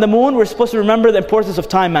sun and the moon, we're supposed to remember the importance of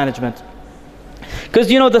time management.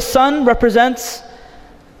 Because you know, the sun represents,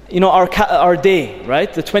 you know, our day,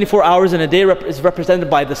 right? The 24 hours in a day is represented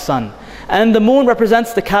by the sun. And the moon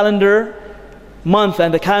represents the calendar month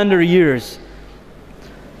and the calendar years.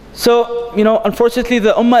 So, you know, unfortunately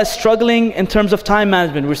the ummah is struggling in terms of time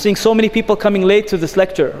management. We're seeing so many people coming late to this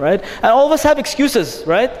lecture, right? And all of us have excuses,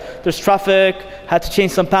 right? There's traffic, had to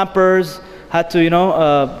change some Pampers, had to, you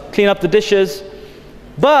know, clean up the dishes.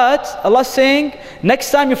 But Allah's saying,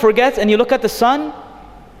 next time you forget and you look at the sun,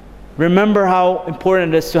 remember how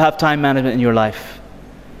important it is to have time management in your life.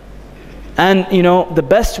 And the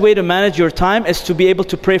best way to manage your time is to be able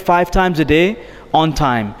to pray 5 times a day on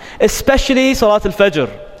time. Especially Salat al-Fajr,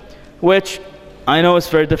 which I know is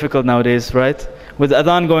very difficult nowadays, right? With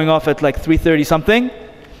adhan going off at like 3:30 something,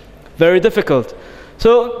 very difficult.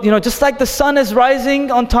 So, just like the sun is rising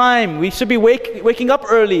on time, we should be waking up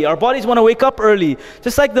early. Our bodies want to wake up early.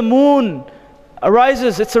 Just like the moon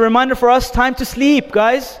arises, it's a reminder for us, time to sleep,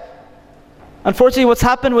 guys. Unfortunately, what's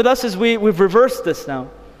happened with us is we've reversed this now.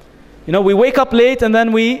 We wake up late and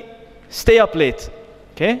then we stay up late.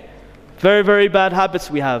 Okay? Very, very bad habits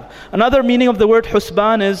we have. Another meaning of the word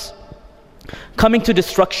husban is coming to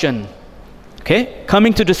destruction. Okay?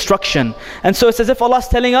 Coming to destruction. And so it's as if Allah's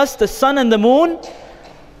telling us the sun and the moon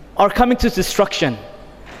are coming to destruction.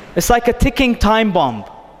 It's like a ticking time bomb.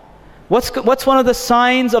 What's one of the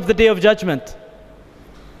signs of the Day of Judgment?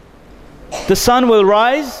 The sun will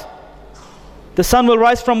rise. The sun will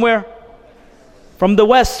rise from where? From the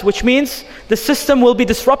west, which means the system will be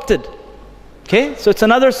disrupted. Okay? So it's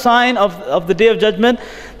another sign of the Day of Judgment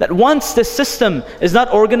that once the system is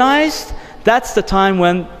not organized, that's the time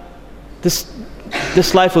when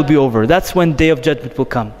this life will be over. That's when Day of Judgment will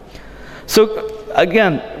come. So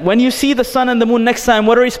again, when you see the sun and the moon next time,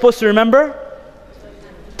 what are you supposed to remember?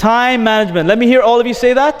 Time management. Let me hear all of you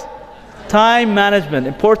say that. Time management,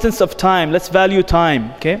 importance of time. Let's value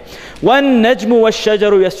time. Okay. وَالنَّجْمُ وَالشَّجَرُ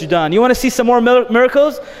يَسْجُدَانِ. You want to see some more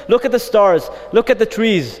miracles? Look at the stars. Look at the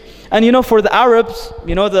trees. And for the Arabs,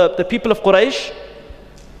 the people of Quraysh,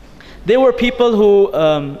 they were people who,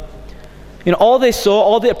 all they saw,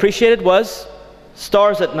 all they appreciated was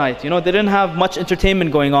stars at night. They didn't have much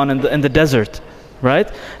entertainment going on in the desert, right?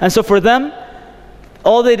 And so for them,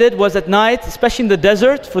 all they did was at night, especially in the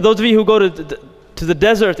desert. For those of you who go to the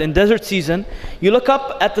desert in desert season, you look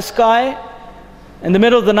up at the sky in the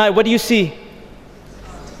middle of the night. What do you see?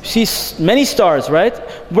 You see many stars, right?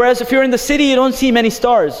 Whereas if you're in the city, you don't see many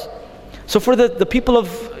stars. So for the people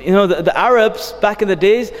of the Arabs back in the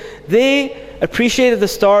days, they appreciated the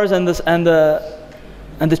stars and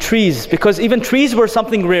the trees, because even trees were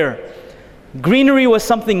something rare. Greenery was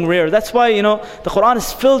something rare. That's why the Quran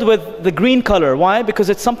is filled with the green color. Why? Because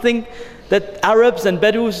it's something that Arabs and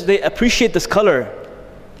Bedouins, they appreciate this color,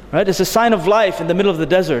 right? It's a sign of life in the middle of the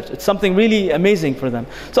desert. It's something really amazing for them.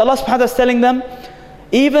 So Allah subhanahu wa ta'ala is telling them,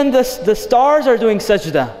 even the stars are doing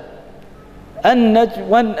sajda.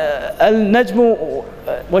 النجم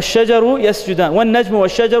والشجر يسجدان والنجم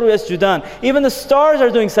والشجر يسجدان. Even the stars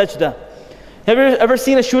are doing sajda. Have you ever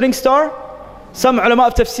seen a shooting star? Some ulama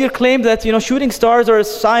of tafsir claim that shooting stars are a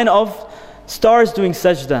sign of stars doing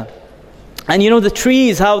sajda. And the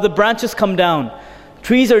trees, how the branches come down.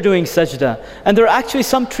 Trees are doing sajda. And there are actually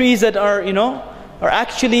some trees that are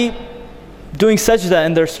actually doing sajda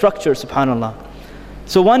in their structure, subhanallah.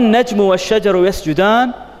 So وَالنَّجْمُ وَالشَّجَرُ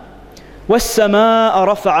يَسْجُدَانِ وَالسَّمَاءَ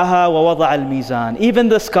رَفَعَهَا وَوَضَعَ الْمِيزَانِ. Even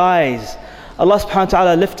the skies, Allah subhanahu wa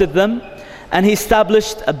ta'ala lifted them and He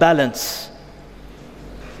established a balance.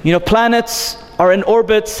 Planets are in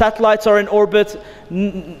orbit, satellites are in orbit.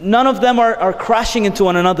 None of them are crashing into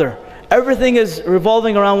one another. Everything is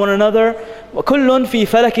revolving around one another. وَكُلٌّ فِي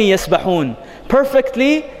فَلَكٍ يَسْبَحُونَ.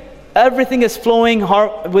 Perfectly, everything is flowing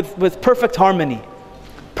with perfect harmony.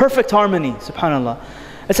 Perfect harmony, subhanallah.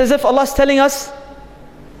 It's as if Allah is telling us,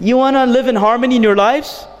 you want to live in harmony in your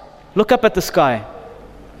lives? Look up at the sky.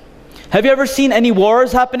 Have you ever seen any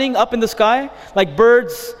wars happening up in the sky? Like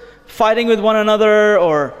birds fighting with one another,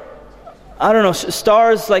 or I don't know,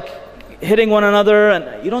 stars like hitting one another,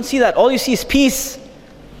 and you don't see that. All you see is peace.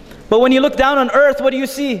 But when you look down on earth, what do you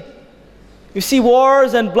see? You see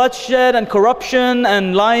wars and bloodshed and corruption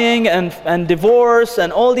and lying and divorce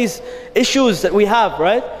and all these issues that we have,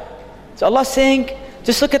 right? So Allah's saying,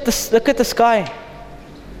 just look at the sky.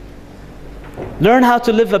 Learn how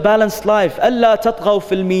to live a balanced life. أَلَّا تَطْغَوْا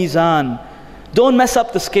فِي الْمِيزَانِ. Don't mess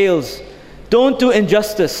up the scales. Don't do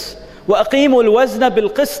injustice. وَأَقِيمُوا الْوَزْنَ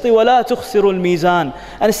بِالْقِسْطِ وَلَا تُخْسِرُوا الْمِيزَانِ.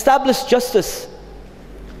 And establish justice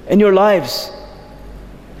in your lives.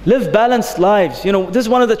 Live balanced lives. This is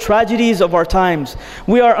one of the tragedies of our times.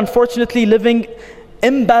 We are unfortunately living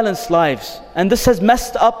imbalanced lives. And this has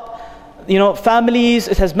messed up, families.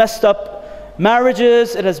 It has messed up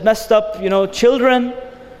marriages. It has messed up, children.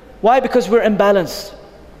 Why? Because we're imbalanced.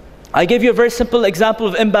 I gave you a very simple example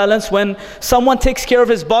of imbalance. When someone takes care of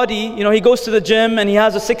his body, he goes to the gym and he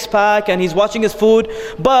has a six-pack and he's watching his food,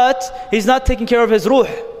 but he's not taking care of his ruh.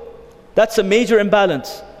 That's a major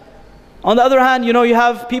imbalance. On the other hand, you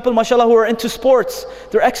have people, mashallah, who are into sports.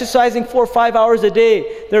 They're exercising 4 or 5 hours a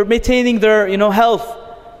day. They're maintaining their, health.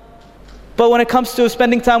 But when it comes to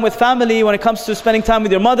spending time with family, when it comes to spending time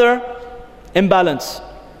with your mother, imbalance.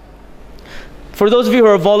 For those of you who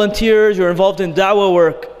are volunteers, you're involved in da'wah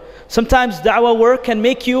work, sometimes da'wah work can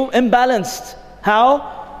make you imbalanced.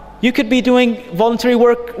 How? You could be doing voluntary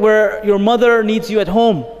work where your mother needs you at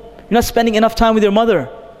home. You're not spending enough time with your mother.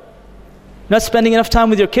 You're not spending enough time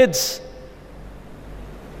with your kids.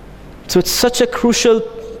 So it's such a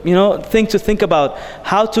crucial, thing to think about,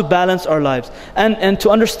 how to balance our lives. And to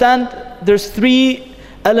understand, there's 3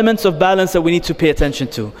 elements of balance that we need to pay attention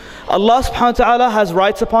to. Allah subhanahu wa ta'ala has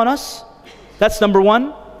rights upon us. That's number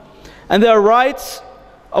 1. And there are rights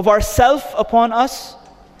of ourself upon us.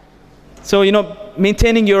 So,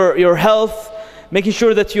 maintaining your health, making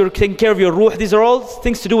sure that you're taking care of your ruh. These are all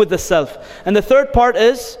things to do with the self. And the third part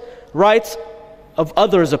is rights of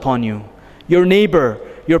others upon you. Your neighbor,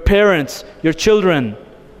 your parents, your children,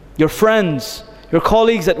 your friends, your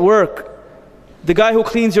colleagues at work, the guy who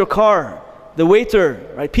cleans your car, the waiter,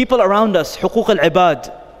 right? People around us, huquq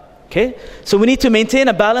al-ibad. Okay? So we need to maintain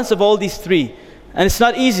a balance of all these 3. And it's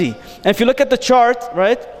not easy. And if you look at the chart,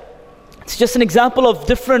 right? It's just an example of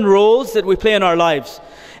different roles that we play in our lives.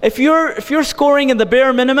 If you're scoring in the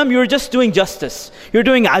bare minimum, you're just doing justice. You're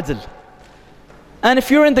doing adl. And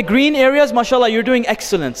if you're in the green areas, mashallah, you're doing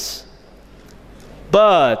excellence.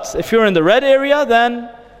 But if you're in the red area, then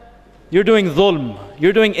you're doing dhulm.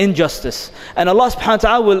 You're doing injustice. And Allah subhanahu wa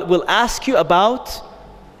ta'ala will ask you about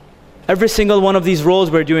every single one of these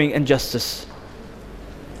roles we're doing injustice.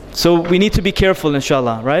 So we need to be careful,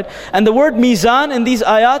 inshallah, right? And the word mizan in these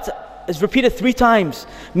ayat is repeated 3 times.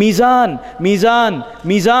 Mizan, mizan,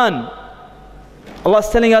 mizan. Allah is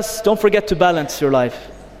telling us, don't forget to balance your life.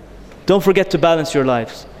 Don't forget to balance your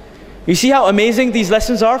lives. You see how amazing these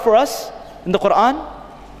lessons are for us in the Quran?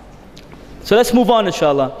 So let's move on,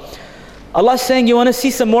 inshallah. Allah is saying, you want to see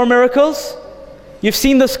some more miracles? You've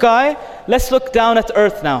seen the sky. Let's look down at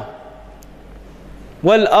earth now.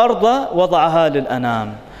 وَالْأَرْضَ وَضَعَهَا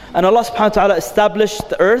لِلْأَنَامِ. And Allah subhanahu wa ta'ala established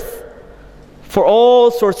the earth for all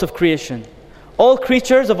sorts of creation. All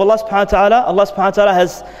creatures of Allah subhanahu wa ta'ala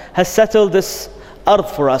has settled this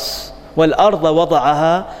earth for us. وَالْأَرْضَ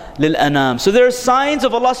وَضَعَهَا لِلْأَنَامِ. So there are signs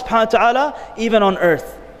of Allah subhanahu wa ta'ala even on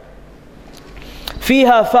earth.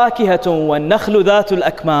 فِيهَا فَاكِهَةٌ وَالنَّخْلُ ذَاتُ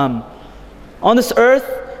الْأَكْمَامِ. On this earth,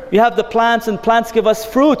 we have the plants, and plants give us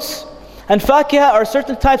fruits. And fakiha are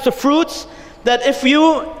certain types of fruits that if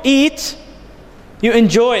you eat, you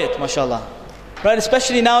enjoy it, mashallah. Right?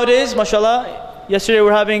 Especially nowadays, mashallah. Yesterday we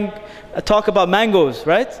were having a talk about mangoes,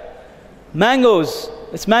 right? Mangoes.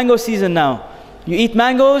 It's mango season now. You eat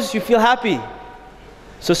mangoes, you feel happy.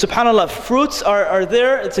 So subhanallah, fruits are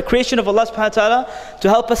there. It's a creation of Allah subhanahu wa ta'ala to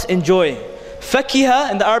help us enjoy.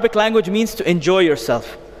 Fakiha in the Arabic language means to enjoy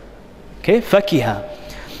yourself. Okay? Fakiha.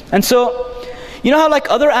 And so, you know how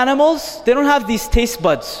like other animals, they don't have these taste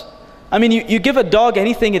buds. I mean, you give a dog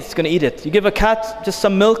anything, it's going to eat it. You give a cat just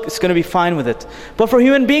some milk, it's going to be fine with it. But for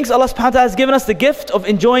human beings, Allah subhanahu wa ta'ala has given us the gift of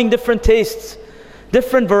enjoying different tastes,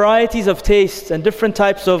 different varieties of tastes, and different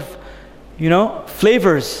types of,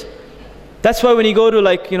 flavors. That's why when you go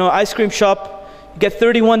to ice cream shop, you get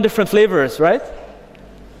 31 different flavors, right?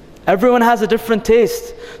 Everyone has a different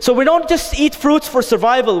taste. So we don't just eat fruits for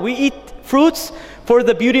survival. We eat fruits for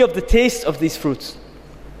the beauty of the taste of these fruits.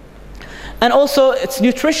 And also, it's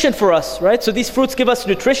nutrition for us, right? So these fruits give us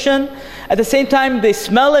nutrition. At the same time, they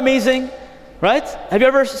smell amazing, right? Have you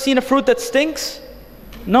ever seen a fruit that stinks?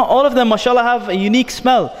 No, all of them, mashallah, have a unique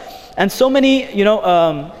smell. And so many,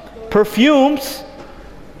 perfumes,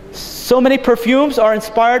 are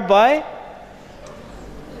inspired by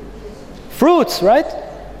fruits, right?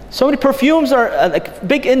 So many perfumes are,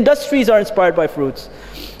 big industries are inspired by fruits.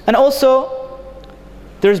 And also,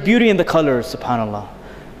 there's beauty in the colors, subhanAllah.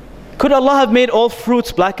 Could Allah have made all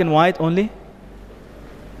fruits black and white only?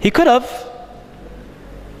 He could have.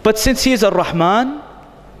 But since He is Ar-Rahman,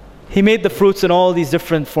 He made the fruits in all these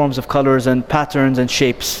different forms of colors and patterns and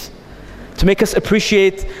shapes to make us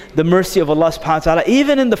appreciate the mercy of Allah subhanahu wa ta'ala,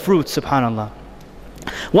 even in the fruits, subhanAllah.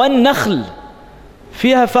 وَالنَّخْلِ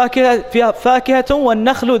فِيهَا فَاكِهَةٌ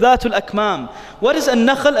وَالنَّخْلُ ذَاتُ الْأَكْمَامِ. What is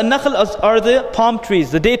an-nakhl? An-nakhl are the palm trees,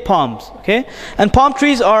 the date palms. Okay? And palm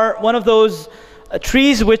trees are one of those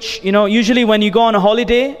trees which, usually when you go on a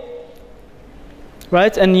holiday,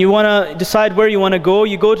 right, and you want to decide where you want to go,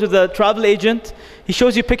 you go to the travel agent. He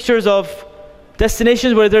shows you pictures of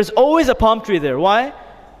destinations where there's always a palm tree there. Why?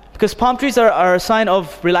 Because palm trees are a sign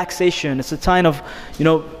of relaxation. It's a sign of,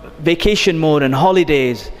 vacation mode and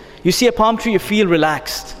holidays. You see a palm tree, you feel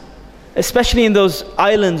relaxed. Especially in those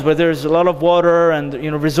islands where there's a lot of water and,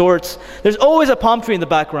 resorts. There's always a palm tree in the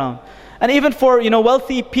background. And even for,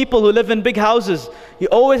 wealthy people who live in big houses, you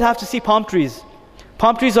always have to see palm trees.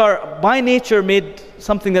 Palm trees are by nature made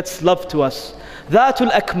something that's loved to us.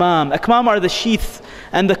 Dhatul akmam. Akmam are the sheath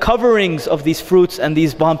and the coverings of these fruits and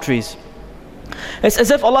these palm trees. It's as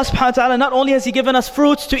if Allah subhanahu wa ta'ala, not only has He given us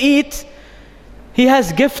fruits to eat, He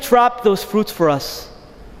has gift wrapped those fruits for us.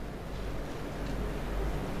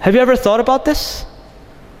 Have you ever thought about this?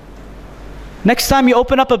 Next time you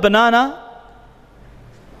open up a banana,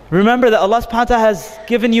 remember that Allah subhanahu wa ta'ala has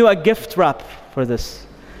given you a gift wrap for this.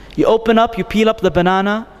 You open up, you peel up the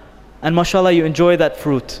banana, and mashallah, you enjoy that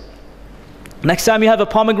fruit. Next time you have a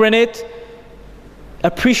pomegranate,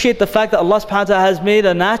 appreciate the fact that Allah subhanahu wa ta'ala has made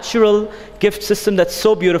a natural gift system that's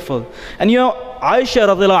so beautiful. And you know, Aisha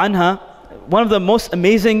radiallahu anha, one of the most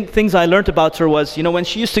amazing things I learned about her was, you know, when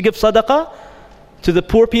she used to give sadaqah to the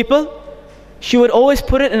poor people, she would always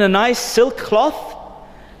put it in a nice silk cloth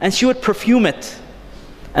and she would perfume it.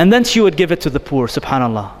 And then she would give it to the poor,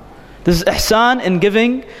 subhanallah. This is ihsan in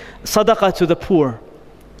giving sadaqah to the poor.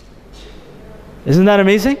 Isn't that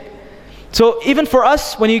amazing? So even for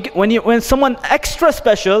us, when someone extra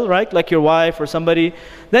special, right, like your wife or somebody,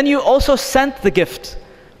 then you also scent the gift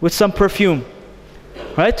with some perfume,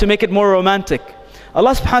 right, to make it more romantic.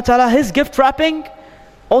 Allah subhanahu wa ta'ala, His gift wrapping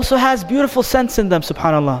also has beautiful scents in them,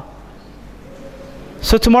 subhanallah.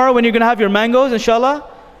 So tomorrow when you're going to have your mangoes, inshallah,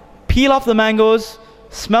 peel off the mangoes,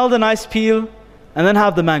 smell the nice peel, and then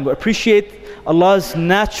have the mango. Appreciate Allah's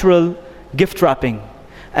natural gift wrapping.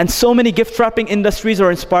 And so many gift wrapping industries are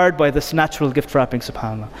inspired by this natural gift wrapping,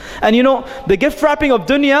 subhanAllah. And you know, the gift wrapping of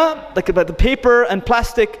dunya, like the paper and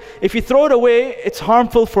plastic, if you throw it away, it's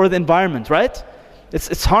harmful for the environment, right?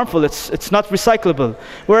 It's harmful, it's not recyclable.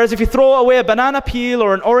 Whereas if you throw away a banana peel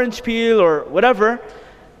or an orange peel or whatever,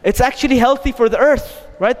 it's actually healthy for the earth,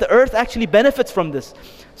 right? The earth actually benefits from this.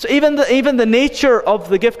 So even the nature of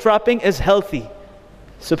the gift wrapping is healthy.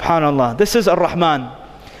 Subhanallah. This is Ar-Rahman.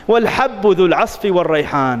 وَالْحَبُّ ذُو الْعَصْفِ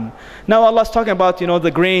وَالرَّيْحَانِ. Now Allah's talking about, you know,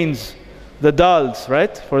 the grains, the dals,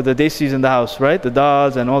 right? For the desis in the house, right? The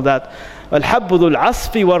dals and all that. وَالْحَبُّ ذُو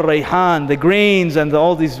الْعَصْفِ وَالرَّيْحَانِ. The grains and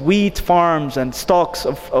all these wheat farms and stalks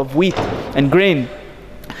of wheat and grain.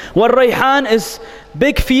 وَالرَّيْحَانِ is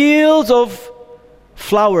big fields of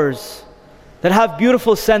flowers that have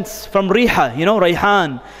beautiful scents from riha, you know,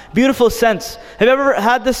 rayhan. Beautiful scents. Have you ever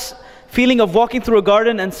had this feeling of walking through a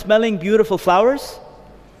garden and smelling beautiful flowers?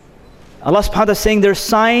 Allah subhanahu wa ta'ala is saying there's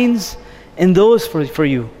signs in those for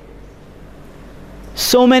you.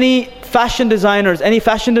 So many fashion designers. Any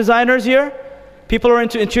fashion designers here? People who are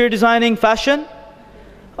into interior designing, fashion?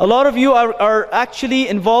 A lot of you are actually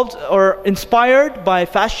involved or inspired by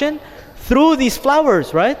fashion through these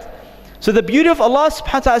flowers, right? So the beauty of Allah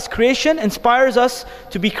subhanahu wa ta'ala's creation inspires us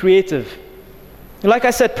to be creative. Like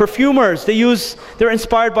I said, perfumers, they're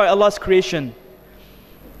inspired by Allah's creation.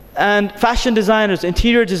 And fashion designers,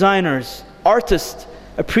 interior designers, artists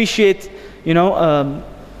appreciate, you know,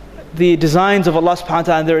 the designs of Allah subhanahu wa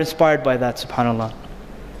ta'ala, and they're inspired by that, subhanallah.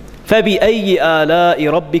 فَبِأَيِّ آلَاءِ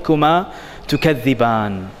رَبِّكُمَا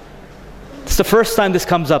تُكَذِّبَانِ. It's the first time this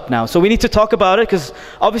comes up now. So we need to talk about it, because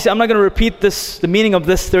obviously I'm not going to repeat the meaning of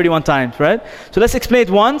this 31 times, right? So let's explain it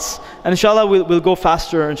once, and inshallah we'll go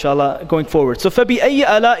faster, inshallah, going forward. So فَبِأَيِّ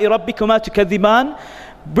آلَاءِ رَبِّكُمَا تُكَذِّبَانِ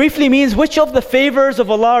briefly means, which of the favors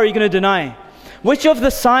of Allah are you going to deny? Which of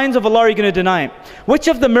the signs of Allah are you going to deny? Which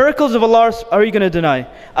of the miracles of Allah are you going to deny?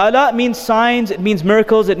 Ala means signs, it means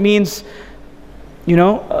miracles, it means, you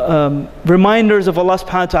know, reminders of Allah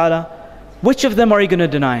subhanahu wa ta'ala. Which of them are you going to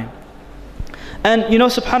deny? And you know,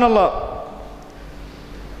 subhanallah,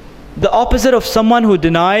 the opposite of someone who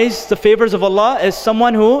denies the favors of Allah is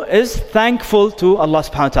someone who is thankful to Allah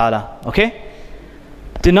subhanahu wa ta'ala. Okay?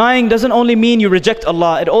 Denying doesn't only mean you reject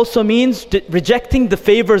Allah, it also means rejecting the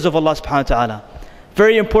favors of Allah subhanahu wa ta'ala.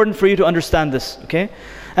 Very important for you to understand this, okay?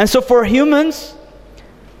 And so for humans,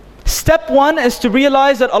 step one is to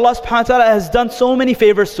realize that Allah subhanahu wa ta'ala has done so many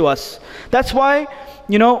favors to us. That's why,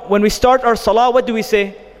 you know, when we start our salah, what do we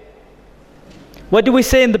say? What do we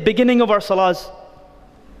say in the beginning of our salahs?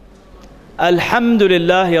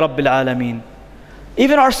 Alhamdulillahi Rabbil Alameen.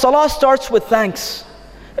 Even our salah starts with thanks.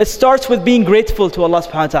 It starts with being grateful to Allah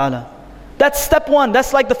subhanahu wa ta'ala. That's step one.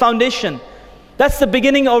 That's like the foundation. That's the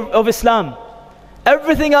beginning of Islam.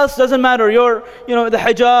 Everything else doesn't matter. You know, the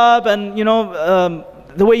hijab and, you know,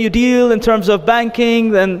 the way you deal in terms of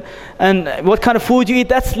banking and what kind of food you eat,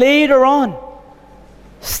 that's later on.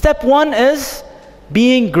 Step one is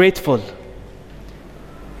being grateful.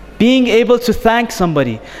 Being able to thank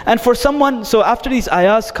somebody. And for someone, so after these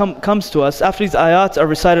ayats comes to us, after these ayats are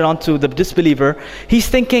recited onto the disbeliever, he's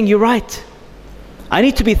thinking, you're right. I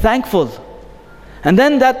need to be thankful. And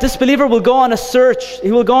then that disbeliever will go on a search.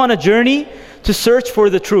 He will go on a journey to search for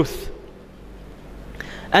the truth.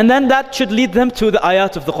 And then that should lead them to the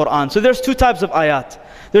ayat of the Quran. So there's two types of ayat.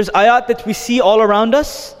 There's ayat that we see all around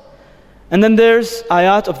us, and then there's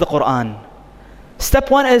ayat of the Quran. Step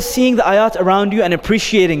one is seeing the ayat around you and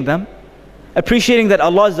appreciating them. Appreciating that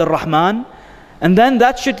Allah is the Rahman. And then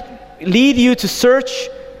that should lead you to search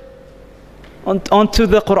onto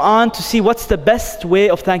the Quran to see what's the best way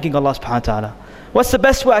of thanking Allah subhanahu wa ta'ala. What's the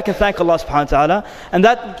best way I can thank Allah subhanahu wa ta'ala?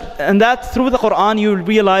 And that through the Quran you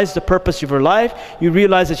realize the purpose of your life. You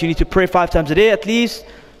realize that you need to pray 5 times a day at least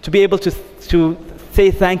to be able to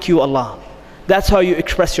say thank you Allah. That's how you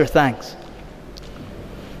express your thanks.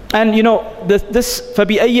 And you know, this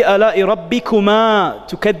فَبِأَيِّ آلَاءِ رَبِّكُمَا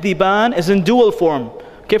تُكَذِّبَانِ is in dual form.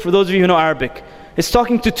 Okay, for those of you who know Arabic. It's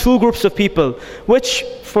talking to two groups of people, which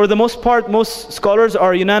for the most part, most scholars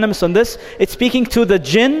are unanimous on this. It's speaking to the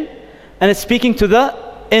jinn and it's speaking to the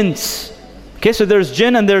ins. Okay, so there's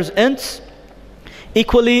jinn and there's ins.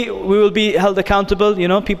 Equally, we will be held accountable. You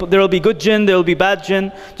know, people, there will be good jinn, there will be bad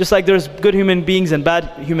jinn, just like there's good human beings and bad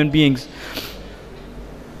human beings.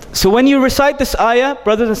 So when you recite this ayah,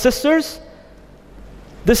 brothers and sisters,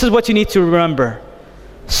 this is what you need to remember.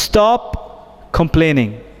 Stop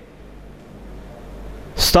complaining.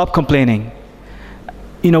 Stop complaining.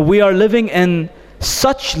 You know, we are living in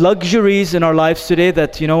such luxuries in our lives today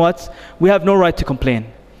that, you know what, we have no right to complain.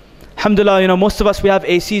 Alhamdulillah, you know, most of us, we have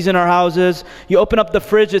ACs in our houses. You open up the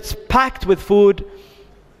fridge, it's packed with food.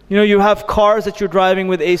 You know, you have cars that you're driving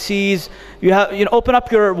with ACs. You know, open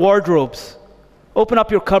up your wardrobes. Open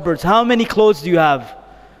up your cupboards. How many clothes do you have?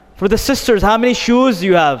 For the sisters, how many shoes do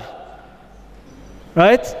you have?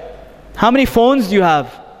 Right? How many phones do you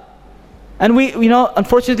have? And we, you know,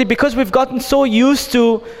 unfortunately, because we've gotten so used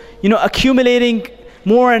to, you know, accumulating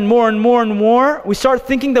more and more and more and more, we start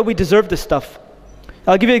thinking that we deserve this stuff.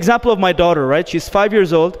 I'll give you an example of my daughter, right? She's 5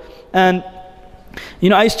 years old, and, you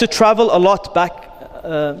know, I used to travel a lot back,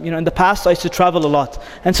 you know, in the past, I used to travel a lot.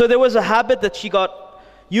 And so there was a habit that she got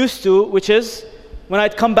used to, which is, when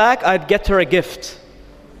I'd come back, I'd get her a gift.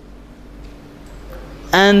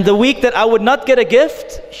 And the week that I would not get a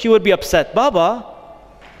gift, she would be upset. Baba,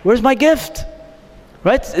 where's my gift?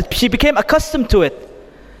 Right? She became accustomed to it.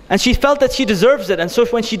 And she felt that she deserves it. And so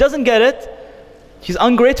when she doesn't get it, she's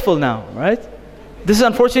ungrateful now, right? This is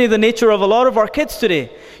unfortunately the nature of a lot of our kids today.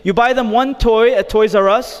 You buy them one toy at Toys R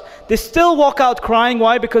Us, they still walk out crying.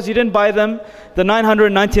 Why? Because you didn't buy them the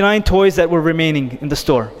 999 toys that were remaining in the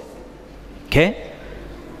store. Okay?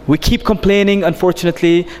 We keep complaining,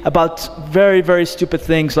 unfortunately, about very, very stupid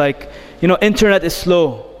things like, you know, internet is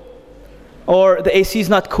slow, or the AC is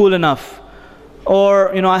not cool enough,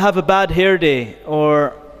 or, you know, I have a bad hair day,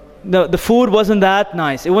 or the food wasn't that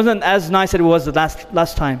nice. It wasn't as nice as it was the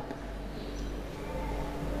last time.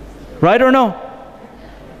 Right or no?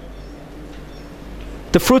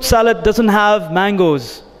 The fruit salad doesn't have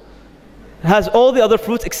mangoes. It has all the other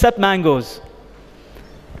fruits except mangoes.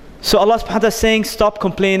 So Allah subhanahu wa ta'ala is saying, stop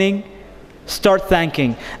complaining, start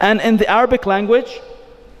thanking. And in the Arabic language,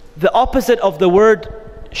 the opposite of the word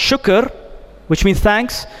shukr, which means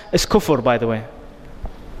thanks, is kufr, by the way.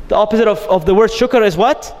 The opposite of the word shukr is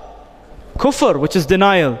what? Kufr, which is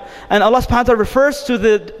denial. And Allah subhanahu wa ta'ala refers to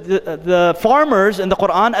the farmers in the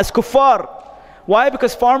Quran as kuffar. Why?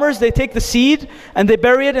 Because farmers, they take the seed and they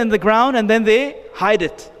bury it in the ground and then they hide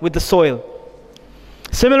it with the soil.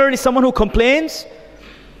 Similarly, someone who complains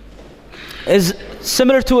is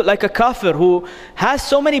similar to like a kafir who has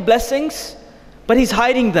so many blessings, but he's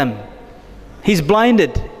hiding them. He's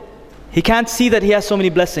blinded. He can't see that he has so many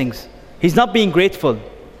blessings. He's not being grateful.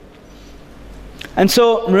 And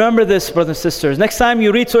so remember this, brothers and sisters. Next time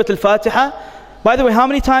you read Surah Al-Fatiha, by the way, how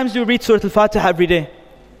many times do you read Surah Al-Fatiha every day?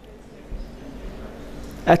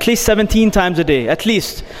 At least 17 times a day, at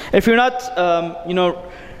least. If you're not, you know,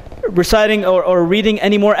 reciting or reading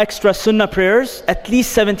any more extra sunnah prayers, at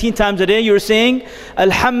least 17 times a day you're saying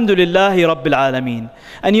Alhamdulillahi Rabbil Alameen.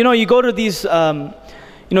 And you know, you go to these you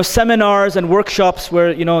know, seminars and workshops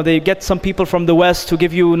where, you know, they get some people from the West who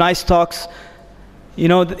give you nice talks. You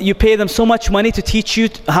know, you pay them so much money to teach you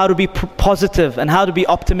how to be positive and how to be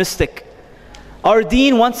optimistic. Our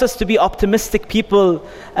deen wants us to be optimistic people,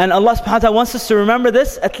 and Allah subhanahu wa ta'ala wants us to remember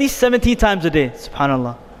this at least 17 times a day.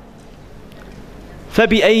 Subhanallah.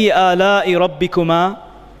 فَبِأَيِّ آلَاءِ رَبِّكُمَا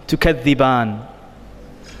تُكَذِّبَانِ.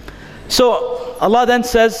 So Allah then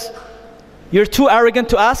says, you're too arrogant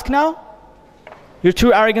to ask now? You're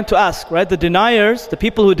too arrogant to ask, right? The deniers, the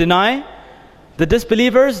people who deny, the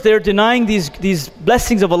disbelievers, they're denying these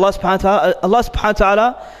blessings of Allah subhanahu wa ta'ala. Allah subhanahu wa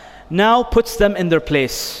ta'ala now puts them in their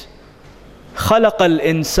place. خَلَقَ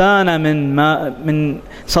الْإِنسَانَ مِن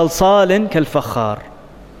صَلْصَالٍ كَالْفَخَّارِ.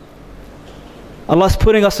 Allah's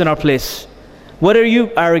putting us in our place. What are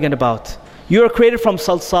you arrogant about? You are created from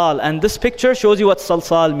salsal, and this picture shows you what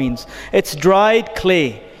salsal means. It's dried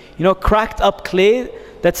clay, cracked up clay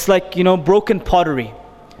that's like, broken pottery.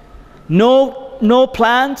 No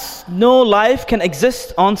plants, no life can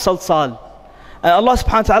exist on salsal. And Allah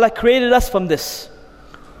subhanahu wa ta'ala created us from this.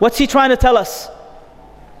 What's He trying to tell us?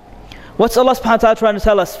 What's Allah subhanahu wa ta'ala trying to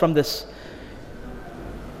tell us from this?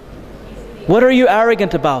 What are you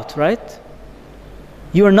arrogant about, right?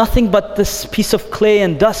 You are nothing but this piece of clay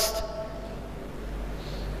and dust.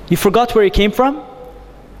 You forgot where you came from?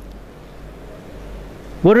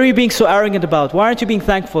 What are you being so arrogant about? Why aren't you being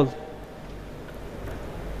thankful?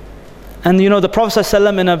 And the Prophet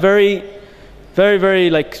ﷺ in a very, very,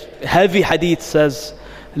 very heavy hadith says,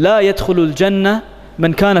 لا يدخل الجنة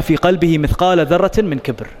من كان في قلبه مثقال ذرة من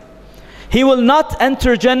كبر. He will not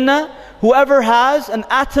enter Jannah whoever has an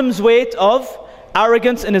atom's weight of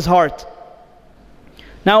arrogance in his heart.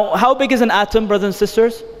 Now, how big is an atom, brothers and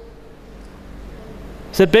sisters?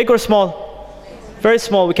 Is it big or small? Very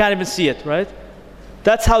small. We can't even see it, right?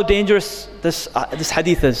 That's how dangerous this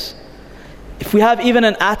hadith is. If we have even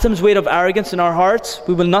an atom's weight of arrogance in our hearts,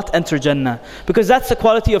 we will not enter Jannah. Because that's the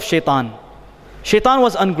quality of shaitan. Shaitan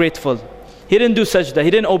was ungrateful. He didn't do sajda.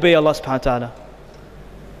 He didn't obey Allah subhanahu wa ta'ala.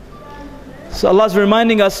 So Allah is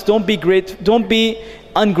reminding us, don't be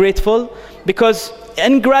ungrateful, because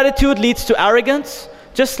ingratitude leads to arrogance,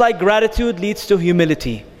 just like gratitude leads to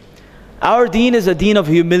humility. Our deen is a deen of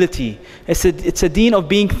humility. It's a deen of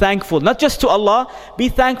being thankful, not just to Allah. Be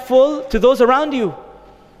thankful to those around you.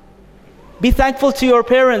 Be thankful to your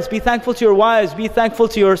parents. Be thankful to your wives. Be thankful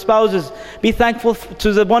to your spouses. Be thankful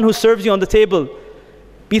to the one who serves you on the table.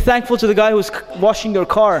 Be thankful to the guy who's washing your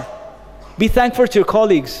car. Be thankful to your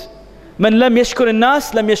colleagues. Man lam yashkur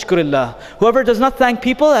an-nas lam yashkur Allah. Whoever does not thank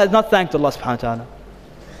people has not thanked Allah subhanahu wa ta'ala.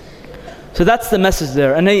 So that's the message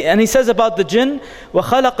there. And he says about the jinn,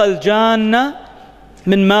 وَخَلَقَ الْجَانَّ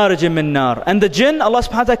مِن مَارِجٍ مِن نَار. And the jinn, Allah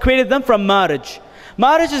subhanahu wa ta'ala created them from marij.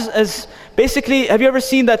 Marij is basically, have you ever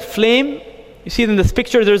seen that flame? You see in this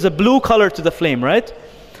picture, there's a blue color to the flame, right?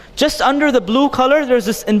 Just under the blue color, there's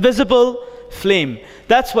this invisible flame.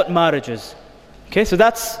 That's what marij is. Okay, so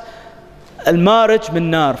that's al-marij min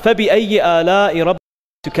nar. فَبِأَيِّ آلَاءِ رَبِّكُمَا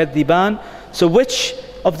تُكَذِّبَانِ. So which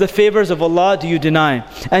of the favors of Allah do you deny?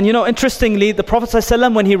 And interestingly, the Prophet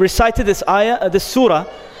ﷺ, when he recited this ayah, this surah,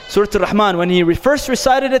 Surah Al-Rahman, when he first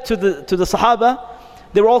recited it to the Sahaba,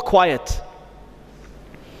 they were all quiet.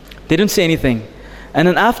 They didn't say anything. And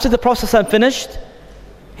then after the Prophet ﷺ finished,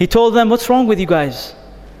 he told them, what's wrong with you guys?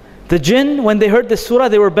 The jinn, when they heard this surah,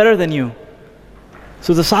 they were better than you.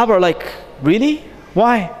 So the Sahaba are like, really?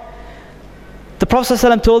 Why? The Prophet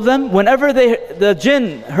ﷺ told them, whenever the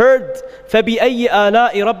jinn heard فَبِأَيِّ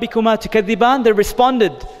آلَاءِ رَبِّكُمَا تُكَذِّبَانِ, they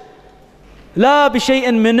responded, لَا بِشَيْءٍ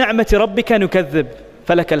مِّن نِعْمَةِ رَبِّكَ نُكَذِّبْ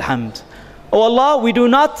فَلَكَ الْحَمْدِ. Oh Allah, we do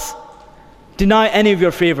not deny any of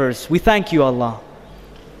your favors. We thank you, Allah.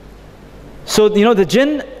 So the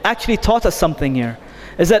jinn actually taught us something here.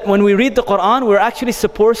 Is that when we read the Quran, we're actually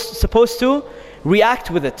supposed to react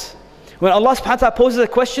with it. When Allah subhanahu wa ta'ala poses a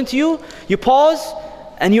question to you, you pause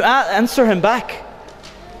and you answer Him back.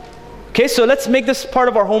 Okay, so let's make this part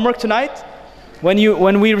of our homework tonight.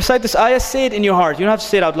 When we recite this ayah, say it in your heart. You don't have to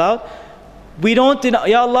say it out loud. We don't deny,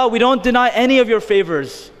 Ya Allah, we don't deny any of your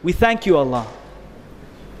favors. We thank you, Allah.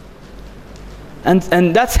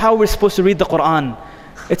 And that's how we're supposed to read the Quran.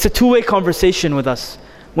 It's a two-way conversation with us.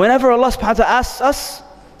 Whenever Allah subhanahu wa ta'ala asks us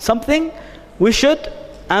something, we should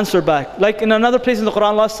answer back. Like in another place in the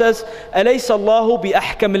Quran, Allah says, أَلَيْسَ اللَّهُ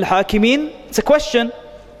بِأَحْكَمِ الْحَاكِمِينَ. It's a question.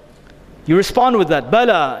 You respond with that.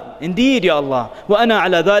 Bala, indeed, Ya Allah. وَأَنَا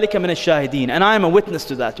عَلَى ذَلِكَ مِنَ الشَّاهِدِينَ. And I am a witness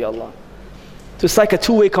to that, Ya Allah. So it's like a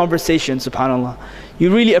two-way conversation, subhanAllah.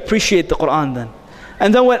 You really appreciate the Quran then.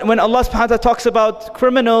 And then when Allah subhanahu wa ta'ala talks about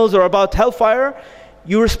criminals or about hellfire,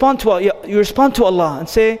 you respond to Allah and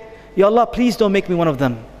say, Ya Allah, please don't make me one of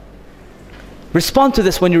them. Respond to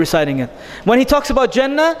this when you're reciting it. When He talks about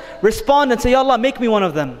Jannah, respond and say, Ya Allah, make me one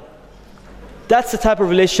of them. That's the type of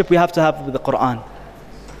relationship we have to have with the Quran.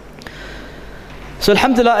 So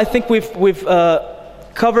alhamdulillah, I think we've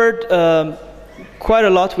covered quite a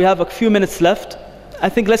lot. We have a few minutes left. I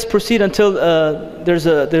think let's proceed until there's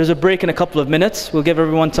a break in a couple of minutes. We'll give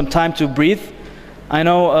everyone some time to breathe. I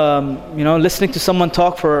know, listening to someone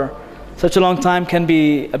talk for such a long time can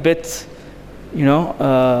be a bit,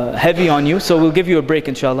 heavy on you. So we'll give you a break,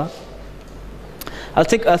 inshallah. I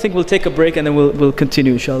think we'll take a break and then we'll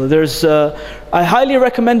continue, inshallah. I highly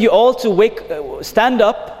recommend you all to stand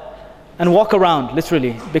up and walk around,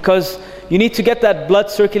 literally, because you need to get that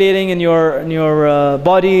blood circulating in your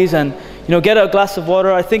bodies, and get a glass of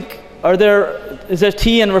water. I think, are there is there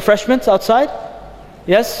tea and refreshments outside?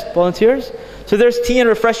 Yes, volunteers? So there's tea and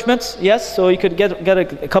refreshments, yes, so you could get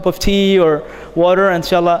a cup of tea or water, and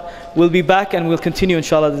inshallah we'll be back and we'll continue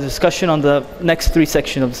inshallah the discussion on the next 3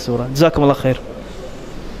 sections of the surah. Jazakumullah khair.